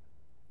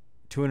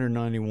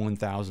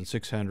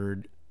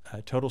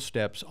 total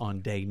steps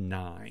on day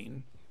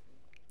 9.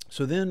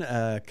 So then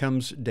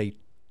comes day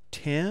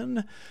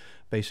 10,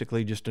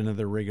 basically just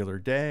another regular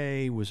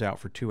day. Was out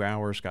for 2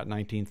 hours, got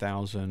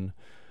 19,000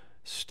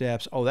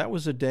 steps. Oh, that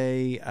was a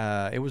day,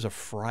 it was a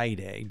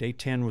Friday. Day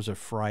 10 was a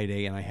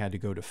Friday, and I had to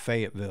go to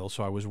Fayetteville.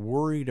 So I was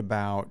worried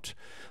about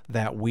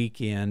that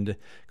weekend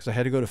because I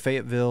had to go to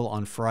Fayetteville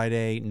on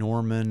Friday,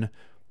 Norman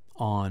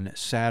on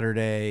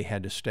Saturday,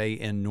 had to stay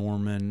in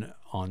Norman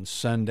on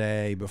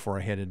Sunday before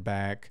I headed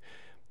back,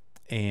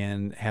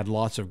 and had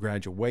lots of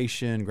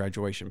graduation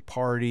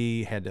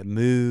party, had to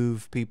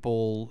move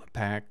people,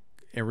 pack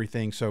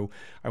everything. So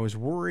I was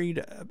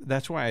worried.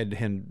 That's why I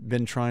had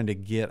been trying to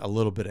get a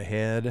little bit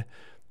ahead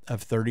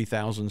of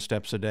 30,000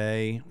 steps a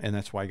day. And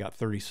that's why I got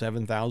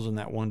 37,000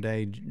 that one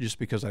day, just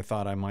because I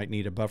thought I might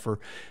need a buffer.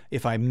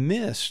 If I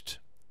missed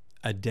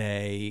a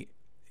day,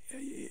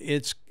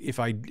 if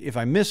I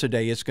miss a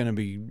day, it's going to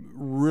be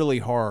really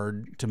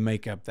hard to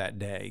make up that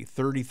day.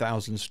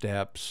 30,000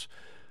 steps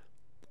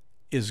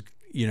is,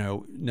 you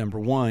know, number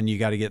one, you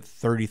got to get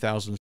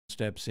 30,000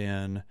 steps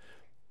in,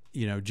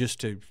 you know, just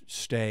to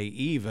stay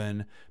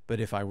even. But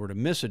if I were to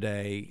miss a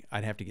day,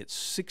 I'd have to get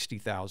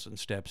 60,000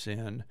 steps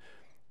in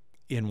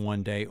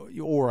one day,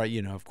 or,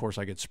 you know, of course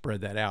I could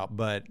spread that out,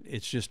 but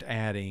it's just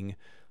adding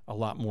a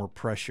lot more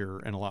pressure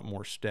and a lot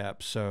more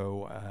steps.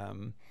 So,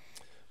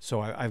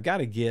 I've got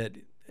to get,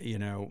 you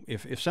know,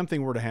 if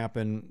something were to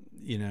happen,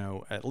 you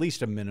know, at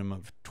least a minimum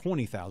of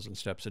 20,000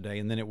 steps a day,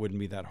 and then it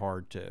wouldn't be that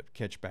hard to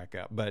catch back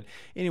up. But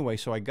anyway,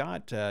 so I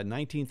got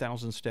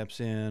 19,000 steps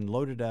in,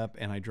 loaded up,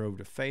 and I drove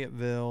to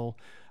Fayetteville.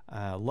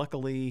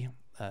 Luckily,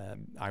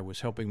 I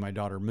was helping my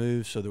daughter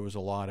move, so there was a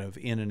lot of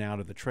in and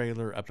out of the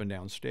trailer, up and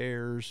down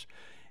stairs.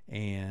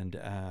 and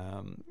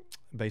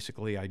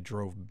basically I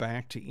drove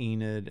back to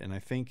Enid, and I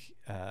think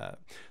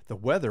the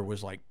weather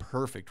was like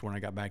perfect when I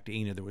got back to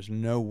Enid. There was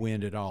no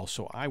wind at all,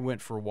 so I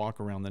went for a walk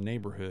around the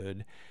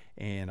neighborhood,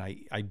 and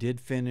I did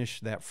finish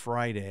that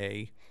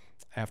Friday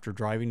after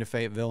driving to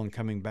Fayetteville and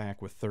coming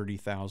back with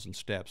 30,000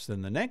 steps.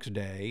 Then the next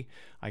day,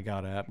 I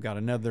got up, got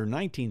another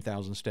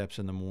 19,000 steps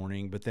in the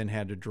morning, but then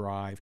had to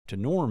drive to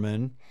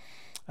Norman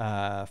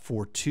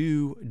for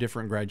 2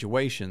 different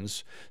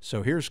graduations.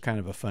 So here's kind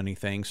of a funny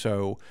thing.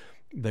 So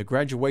the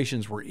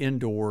graduations were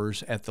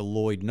indoors at the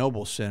Lloyd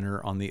Noble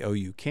Center on the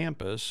OU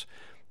campus,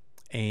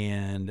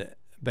 and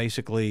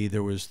basically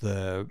there was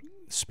the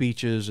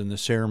speeches and the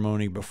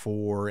ceremony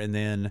before, and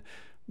then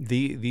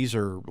these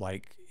are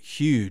like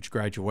huge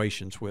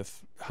graduations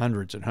with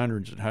hundreds and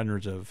hundreds and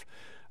hundreds of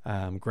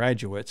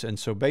graduates. And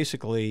so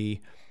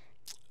basically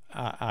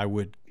I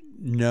would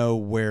know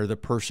where the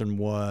person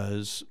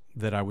was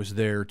that I was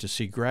there to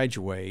see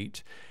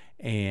graduate,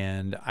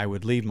 and I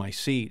would leave my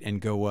seat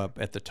and go up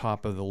at the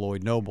top of the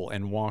Lloyd Noble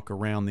and walk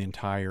around the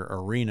entire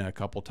arena a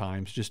couple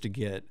times just to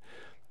get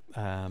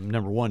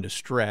number one, to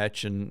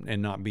stretch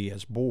and not be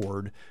as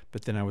bored,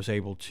 but then I was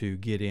able to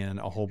get in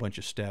a whole bunch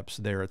of steps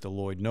there at the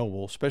Lloyd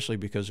Noble, especially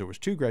because there was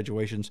 2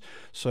 graduations.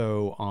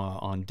 So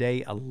on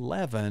day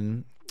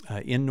 11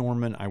 in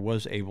Norman, I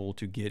was able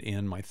to get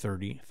in my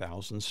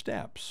 30,000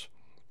 steps.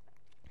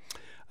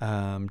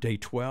 Day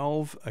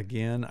 12,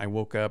 again, I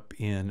woke up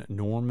in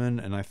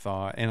Norman, and I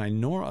thought, and I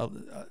know,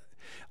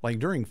 like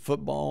during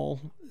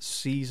football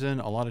season,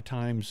 a lot of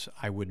times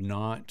I would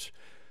not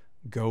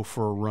go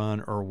for a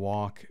run or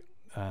walk,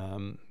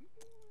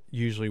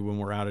 usually when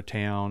we're out of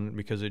town,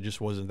 because it just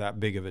wasn't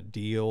that big of a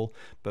deal.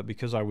 But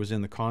because I was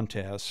in the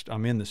contest,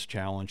 I'm in this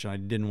challenge, and I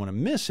didn't want to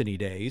miss any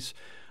days,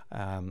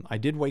 I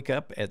did wake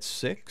up at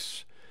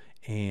 6,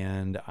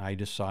 and I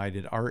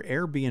decided our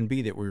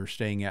Airbnb that we were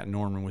staying at in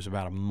Norman was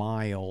about a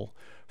mile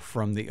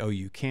from the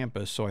OU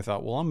campus. So I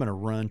thought, well, I'm going to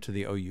run to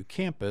the OU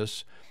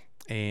campus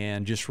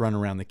and just run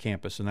around the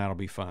campus, and that'll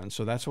be fun.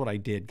 So that's what I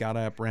did. Got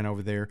up, ran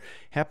over there,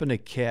 happened to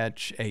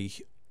catch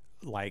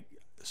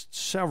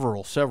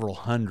several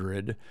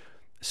hundred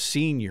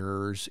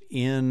seniors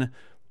in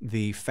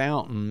the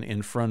fountain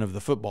in front of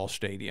the football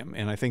stadium.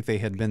 And I think they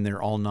had been there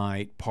all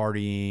night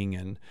partying,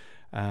 and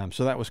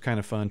so that was kind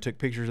of fun. Took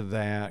pictures of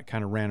that,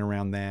 kind of ran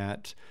around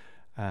that,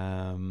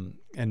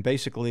 and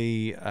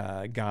basically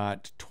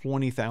got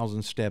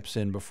 20,000 steps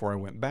in before I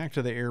went back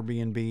to the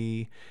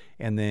Airbnb,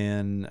 and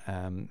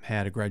then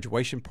had a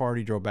graduation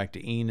party, drove back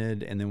to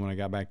Enid, and then when I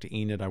got back to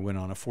Enid, I went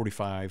on a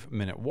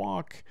 45-minute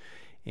walk,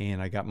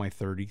 and I got my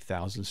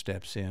 30,000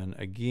 steps in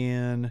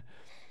again.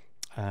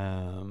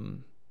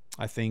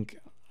 I think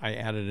I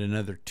added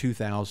another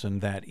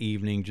 2,000 that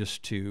evening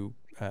just to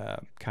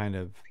kind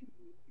of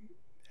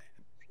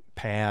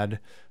pad,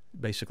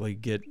 basically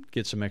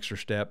get some extra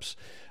steps.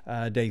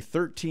 Day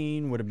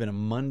 13 would have been a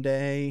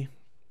Monday.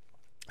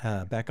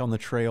 Back on the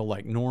trail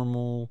like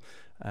normal.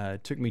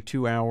 It took me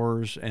 2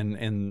 hours,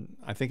 and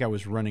I think I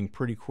was running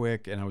pretty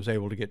quick, and I was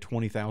able to get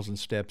 20,000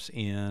 steps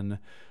in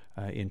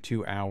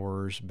 2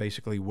 hours.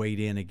 Basically weighed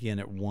in again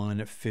at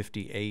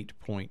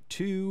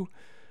 158.2.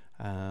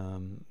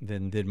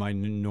 Then did my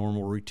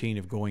normal routine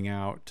of going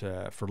out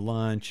for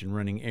lunch and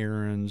running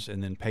errands,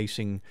 and then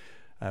pacing.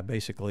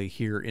 Basically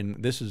here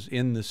this is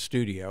in the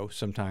studio.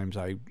 Sometimes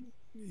I,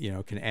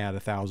 can add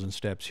 1,000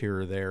 steps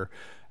here or there.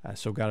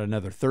 So got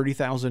another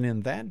 30,000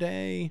 in that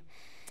day.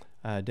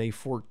 Day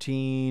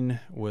 14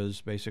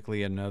 was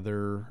basically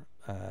another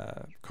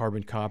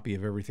carbon copy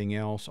of everything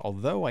else.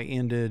 Although I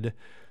ended,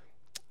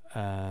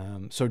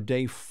 so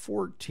day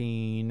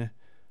 14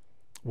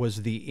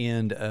 was the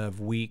end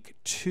of week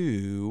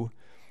 2,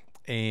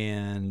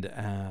 and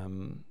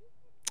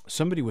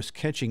somebody was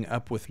catching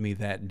up with me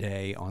that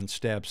day on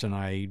steps,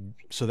 and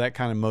so that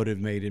kind of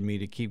motivated me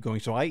to keep going.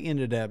 So I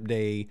ended up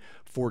day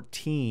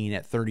 14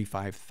 at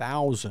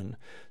 35,000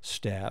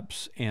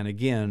 steps, and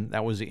again,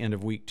 that was the end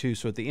of week 2.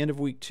 So at the end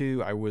of week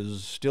 2, I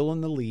was still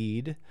in the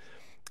lead,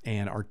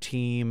 and our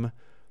team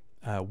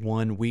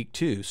won week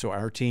 2. So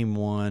our team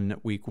won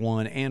week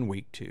 1 and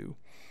week 2,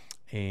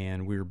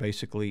 and we were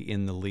basically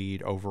in the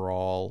lead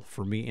overall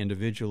for me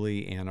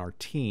individually and our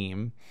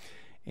team.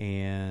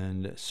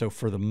 And so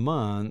for the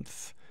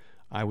month,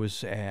 I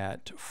was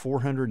at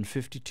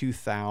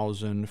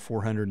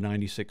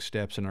 452,496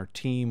 steps, and our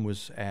team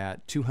was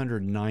at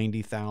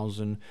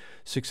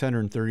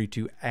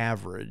 290,632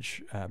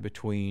 average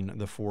between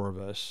the 4 of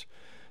us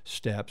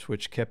steps,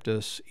 which kept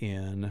us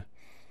in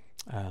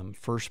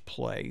first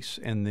place.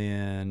 And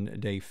then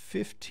day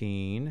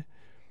 15,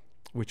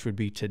 which would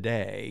be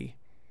today,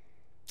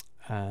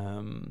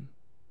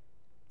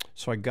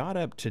 so I got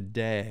up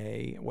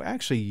today. Well,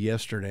 actually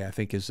yesterday, I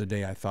think, is the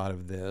day I thought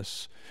of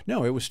this.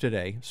 No, it was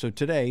today. So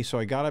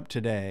I got up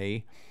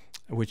today,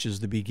 which is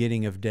the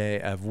beginning of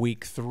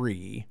week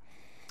 3.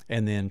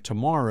 And then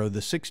tomorrow, the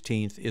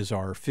 16th, is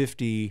our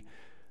 50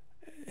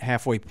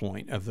 halfway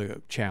point of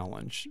the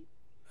challenge.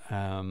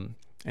 And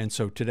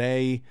so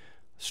today,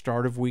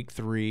 start of week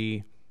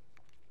 3,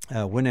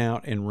 went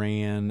out and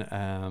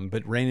ran,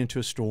 but ran into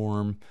a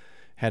storm,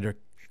 had to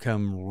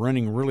come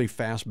running really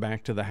fast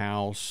back to the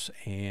house,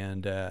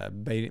 and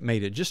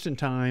made it just in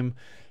time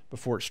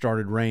before it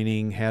started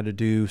raining. Had to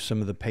do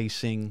some of the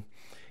pacing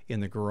in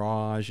the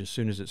garage. As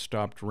soon as it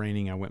stopped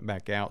raining, I went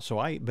back out.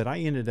 But I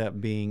ended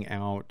up being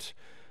out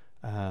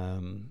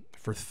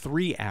for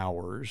 3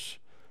 hours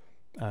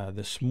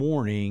this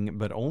morning,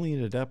 but only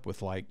ended up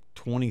with like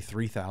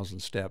 23,000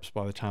 steps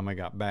by the time I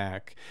got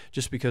back,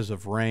 just because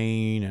of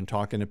rain and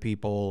talking to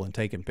people and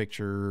taking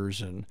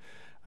pictures and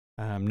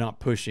not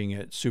pushing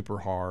it super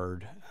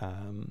hard.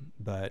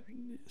 But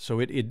so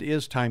it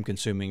is time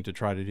consuming to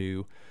try to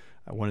do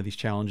one of these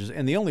challenges.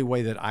 And the only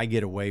way that I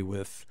get away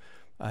with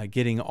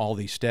getting all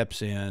these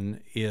steps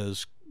in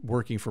is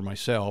working for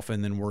myself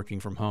and then working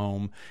from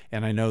home.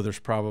 And I know there's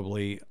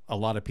probably a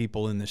lot of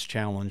people in this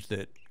challenge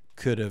that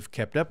could have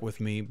kept up with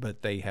me,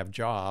 but they have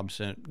jobs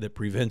and that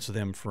prevents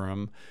them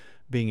from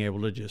being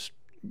able to just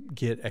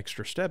get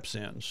extra steps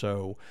in.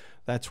 So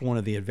that's one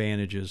of the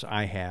advantages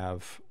I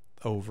have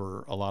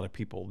over a lot of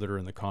people that are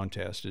in the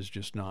contest, is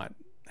just not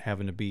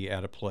having to be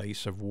at a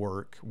place of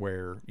work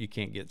where you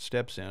can't get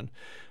steps in.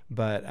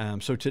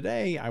 But so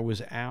today I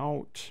was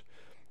out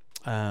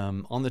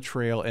on the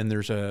trail, and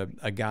there's a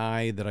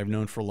guy that I've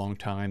known for a long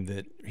time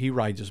that he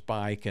rides his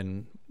bike,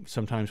 and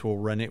sometimes we'll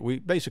run it. We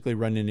basically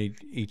run into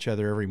each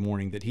other every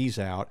morning that he's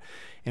out,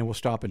 and we'll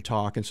stop and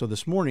talk. And so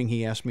this morning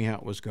he asked me how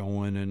it was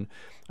going, and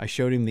I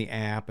showed him the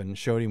app and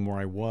showed him where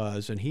I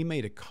was, and he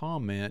made a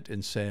comment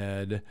and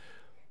said,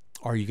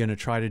 "Are you going to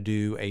try to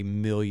do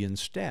 1,000,000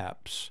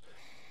 steps?"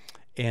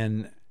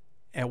 And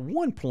at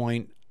one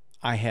point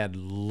I had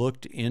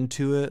looked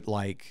into it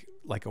like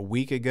a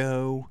week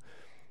ago,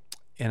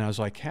 and I was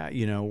like,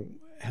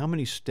 how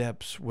many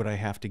steps would I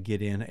have to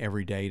get in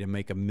every day to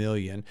make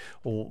 1,000,000?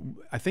 Well,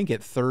 I think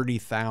at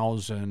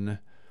 30,000,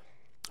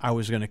 I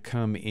was going to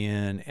come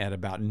in at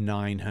about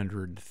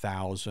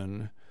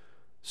 900,000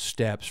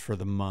 steps for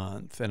the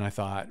month. And I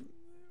thought,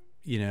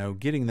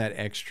 getting that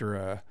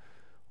extra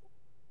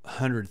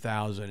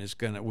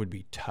 100,000 would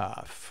be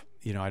tough.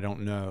 I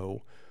don't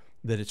know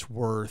that it's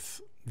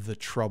worth the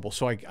trouble.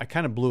 So I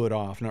kind of blew it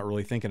off, not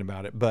really thinking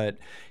about it. But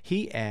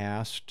he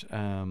asked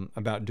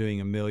about doing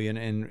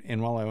 1,000,000,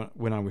 and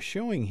when I was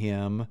showing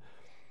him,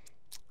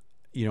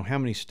 how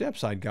many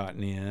steps I'd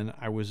gotten in,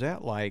 I was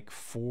at like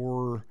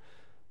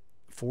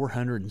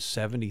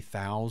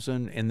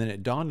 470,000, and then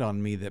it dawned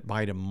on me that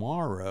by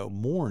tomorrow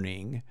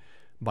morning,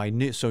 by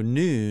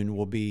noon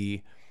will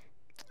be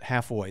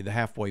the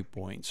halfway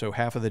point. So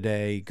half of the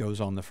day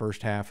goes on the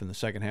first half, and the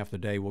second half of the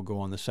day will go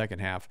on the second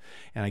half.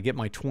 And I get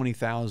my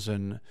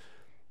 20,000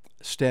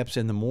 steps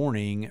in the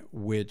morning,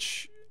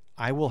 which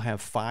I will have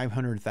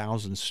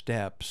 500,000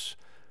 steps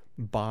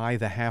by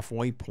the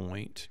halfway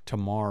point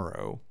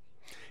tomorrow.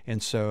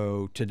 And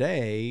so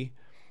today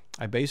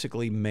I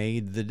basically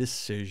made the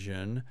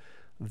decision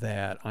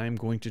that I'm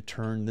going to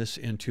turn this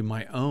into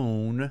my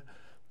own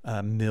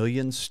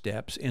 1,000,000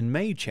 steps in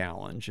May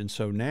challenge. And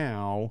so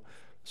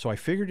so I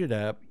figured it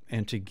up,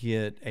 and to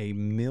get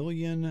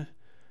 1,000,000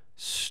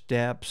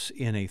 steps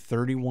in a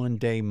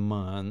 31-day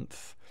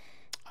month,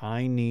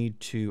 I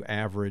need to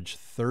average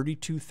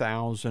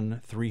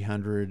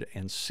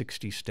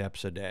 32,360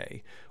 steps a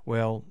day.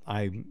 Well,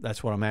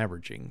 that's what I'm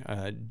averaging,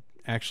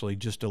 actually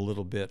just a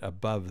little bit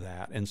above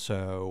that. And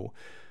so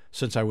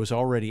since I was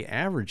already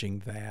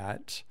averaging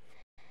that,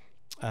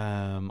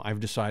 I've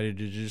decided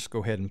to just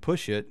go ahead and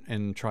push it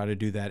and try to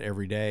do that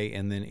every day,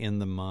 and then in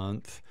the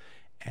month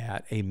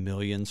at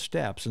 1,000,000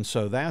 steps. And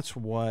so that's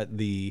what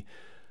the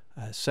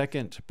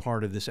second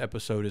part of this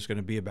episode is going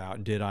to be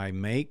about. Did I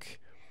make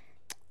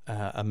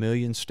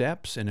 1,000,000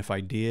 steps? And if I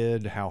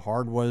did, how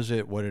hard was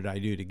it? What did I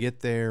do to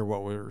get there?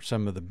 What were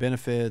some of the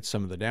benefits,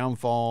 some of the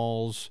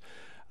downfalls?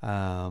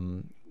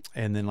 And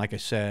then, like I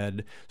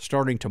said,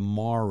 starting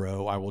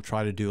tomorrow, I will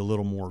try to do a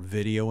little more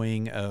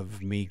videoing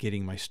of me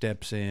getting my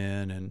steps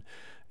in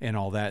and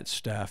all that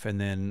stuff. And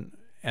then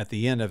at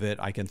the end of it,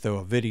 I can throw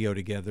a video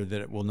together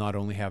that it will not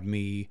only have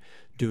me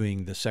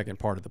doing the second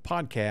part of the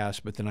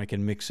podcast, but then I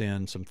can mix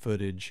in some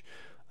footage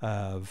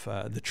of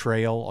the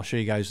trail. I'll show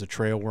you guys the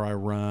trail where I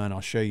run. I'll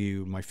show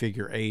you my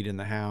figure 8 in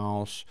the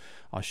house.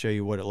 I'll show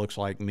you what it looks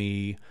like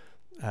me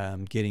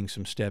getting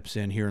some steps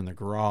in here in the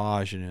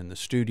garage and in the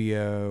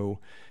studio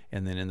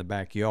and then in the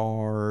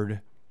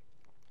backyard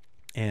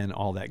and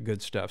all that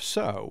good stuff.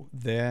 So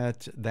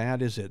that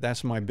is it.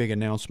 That's my big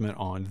announcement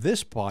on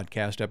this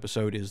podcast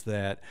episode, is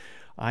that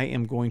I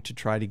am going to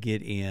try to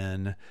get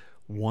in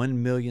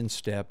 1,000,000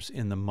 steps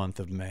in the month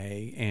of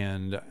May,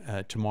 and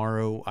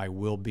tomorrow I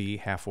will be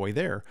halfway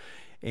there.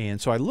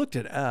 And so I looked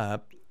it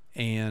up,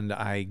 and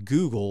I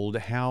Googled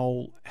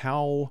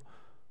how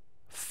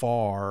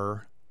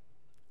far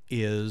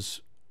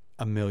is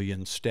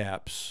 1,000,000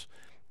 steps,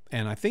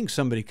 and I think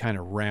somebody kind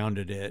of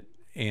rounded it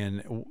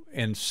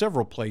and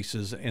several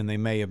places, and they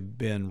may have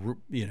been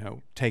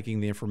taking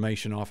the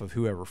information off of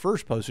whoever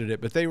first posted it,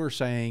 but they were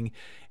saying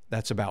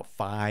that's about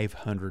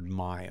 500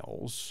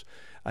 miles.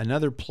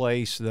 Another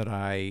place that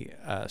I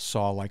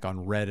saw, like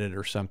on Reddit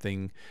or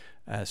something,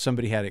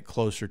 somebody had it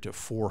closer to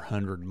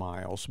 400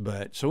 miles.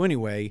 But so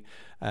anyway,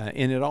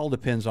 and it all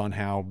depends on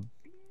how,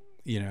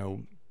 you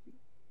know,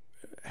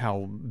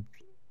 how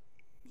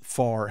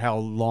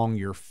long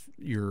your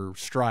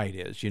stride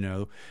is. You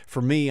know,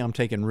 for me, I'm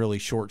taking really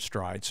short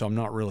strides, so I'm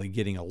not really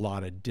getting a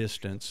lot of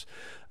distance.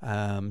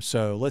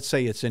 So let's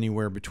say it's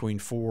anywhere between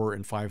 400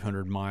 and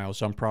 500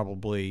 miles. I'm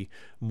probably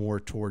more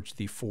towards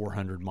the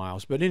 400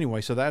 miles. But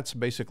anyway, so that's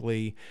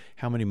basically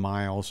how many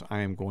miles I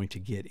am going to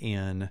get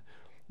in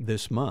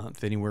this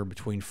month, anywhere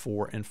between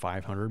 400 and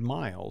 500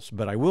 miles.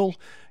 But I will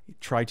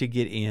try to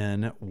get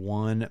in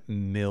 1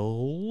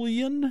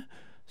 million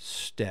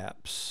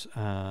steps.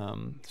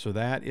 So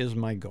that is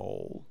my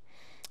goal.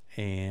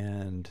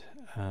 And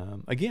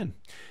again,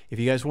 if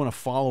you guys want to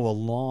follow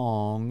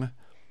along,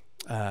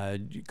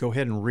 go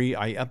ahead and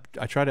I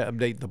try to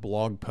update the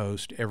blog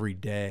post every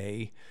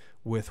day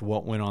with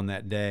what went on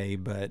that day.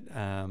 But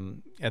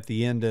at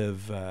the end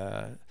of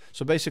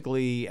so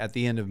basically at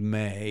the end of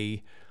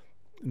May,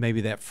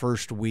 maybe that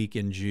first week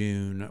in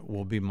June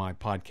will be my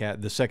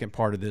podcast, the second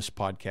part of this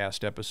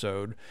podcast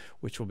episode,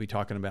 which will be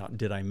talking about,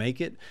 did I make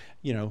it?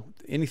 You know,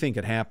 anything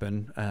could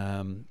happen.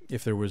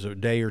 If there was a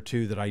day or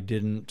two that I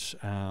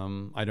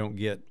don't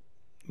get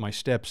my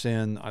steps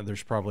in,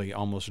 there's probably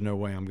almost no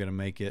way I'm going to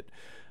make it.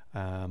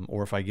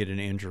 Or if I get an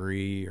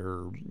injury,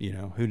 or, you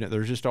know, who knows,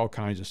 there's just all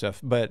kinds of stuff.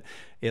 But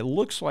it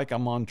looks like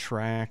I'm on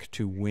track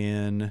to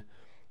win.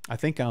 I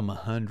think I'm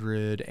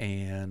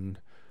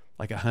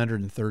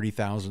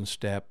 130,000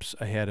 steps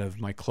ahead of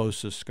my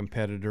closest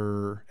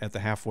competitor at the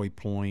halfway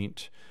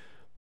point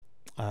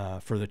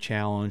for the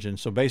challenge. And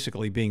so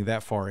basically, being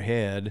that far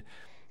ahead,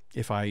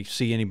 if I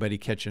see anybody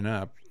catching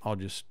up, I'll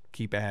just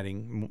keep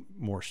adding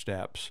more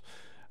steps.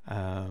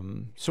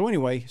 So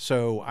anyway,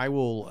 so I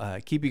will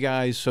keep you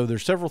guys. So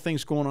there's several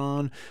things going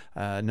on.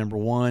 Number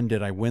one,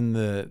 did I win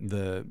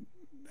the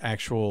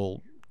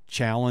actual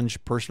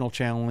challenge, personal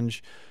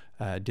challenge?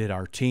 Did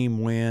our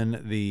team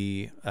win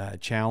the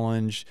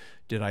challenge?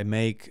 Did I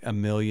make 1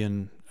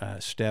 million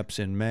steps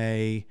in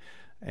May?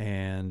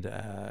 And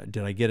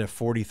did I get a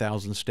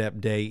 40,000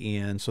 step day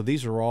in? So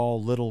these are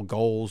all little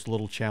goals,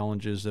 little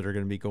challenges that are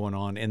going to be going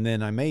on. And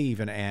then I may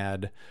even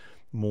add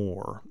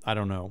more. I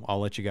don't know.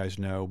 I'll let you guys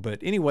know. But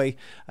anyway,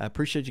 I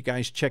appreciate you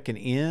guys checking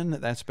in.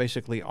 That's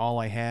basically all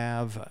I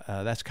have.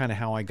 That's kind of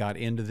how I got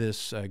into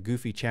this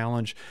goofy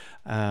challenge.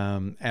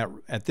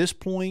 At this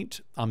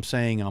point, I'm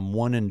saying I'm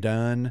one and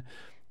done.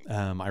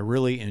 I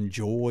really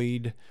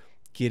enjoyed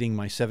getting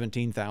my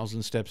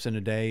 17,000 steps in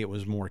a day. It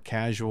was more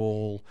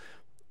casual.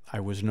 I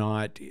was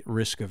not at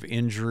risk of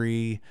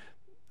injury.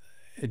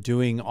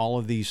 Doing all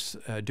of these,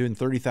 doing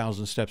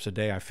 30,000 steps a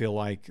day, I feel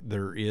like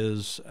there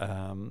is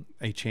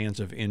a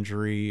chance of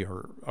injury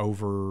or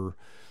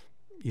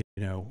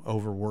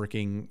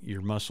overworking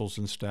your muscles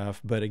and stuff.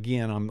 But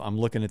again, I'm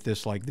looking at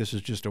this like this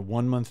is just a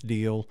 1 month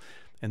deal,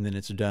 and then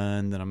it's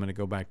done. Then I'm going to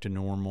go back to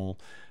normal.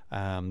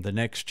 The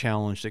next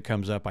challenge that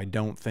comes up, I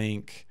don't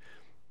think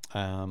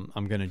I'm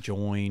going to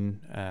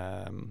join.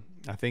 I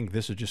think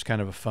this is just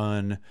kind of a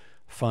fun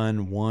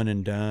one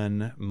and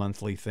done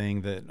monthly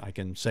thing that I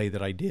can say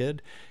that I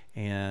did,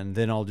 and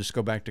then I'll just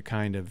go back to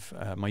kind of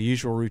my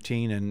usual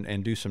routine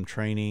and do some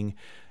training,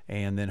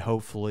 and then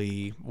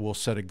hopefully we'll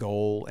set a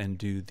goal and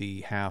do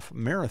the half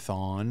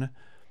marathon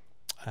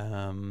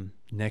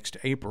next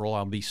April.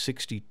 I'll be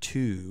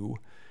 62,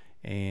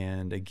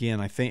 and again,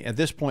 I think at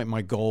this point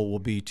my goal will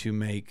be to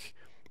make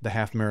the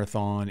half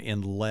marathon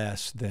in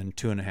less than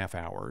 2.5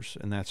 hours,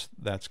 and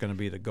that's going to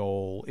be the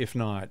goal. If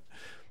not,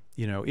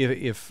 you know,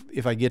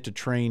 if I get to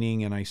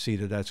training and I see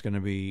that that's going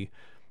to be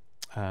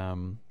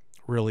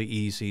really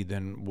easy,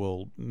 then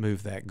we'll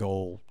move that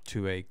goal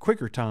to a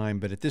quicker time.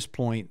 But at this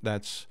point,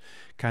 that's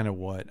kind of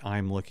what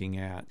I'm looking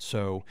at.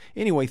 So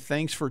anyway,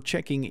 thanks for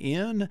checking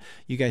in.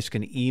 You guys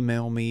can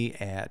email me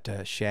at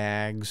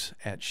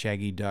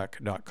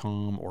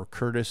shags@shaggyduck.com or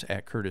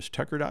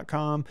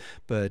curtis@curtistucker.com.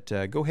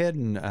 But go ahead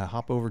and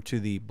hop over to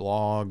the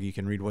blog. You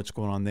can read what's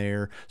going on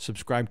there.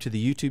 Subscribe to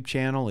the YouTube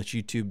channel. It's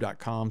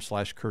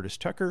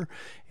youtube.com/curtistucker,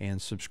 and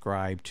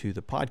subscribe to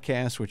the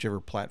podcast, whichever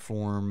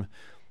platform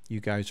you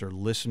guys are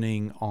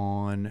listening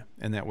on,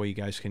 and that way you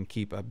guys can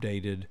keep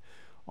updated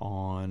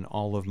on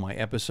all of my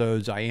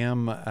episodes. I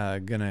am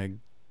gonna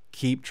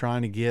keep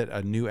trying to get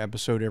a new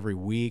episode every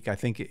week. I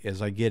think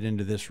as I get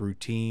into this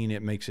routine,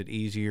 it makes it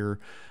easier.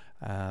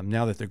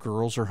 Now that the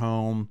girls are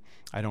home,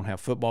 I don't have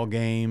football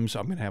games.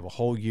 I'm gonna have a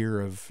whole year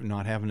of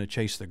not having to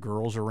chase the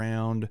girls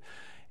around,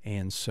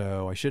 and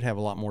so I should have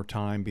a lot more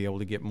time, be able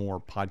to get more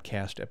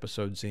podcast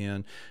episodes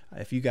in.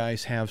 If you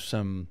guys have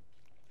some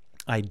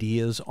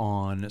ideas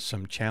on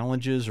some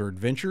challenges or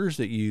adventures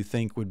that you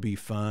think would be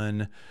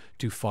fun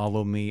to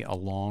follow me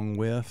along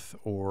with,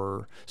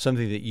 or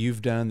something that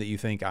you've done that you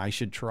think I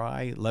should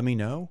try, let me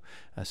know.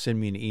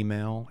 Send me an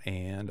email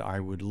and I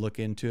would look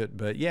into it.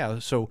 But yeah,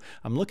 so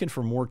I'm looking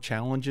for more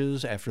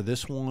challenges after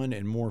this one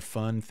and more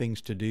fun things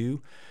to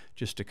do,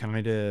 just to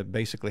kind of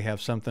basically have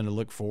something to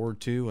look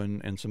forward to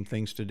and some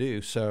things to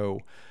do.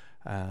 So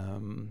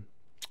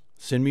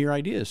send me your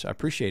ideas. I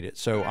appreciate it.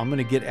 So I'm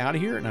going to get out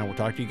of here, and I will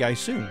talk to you guys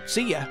soon.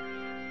 See ya.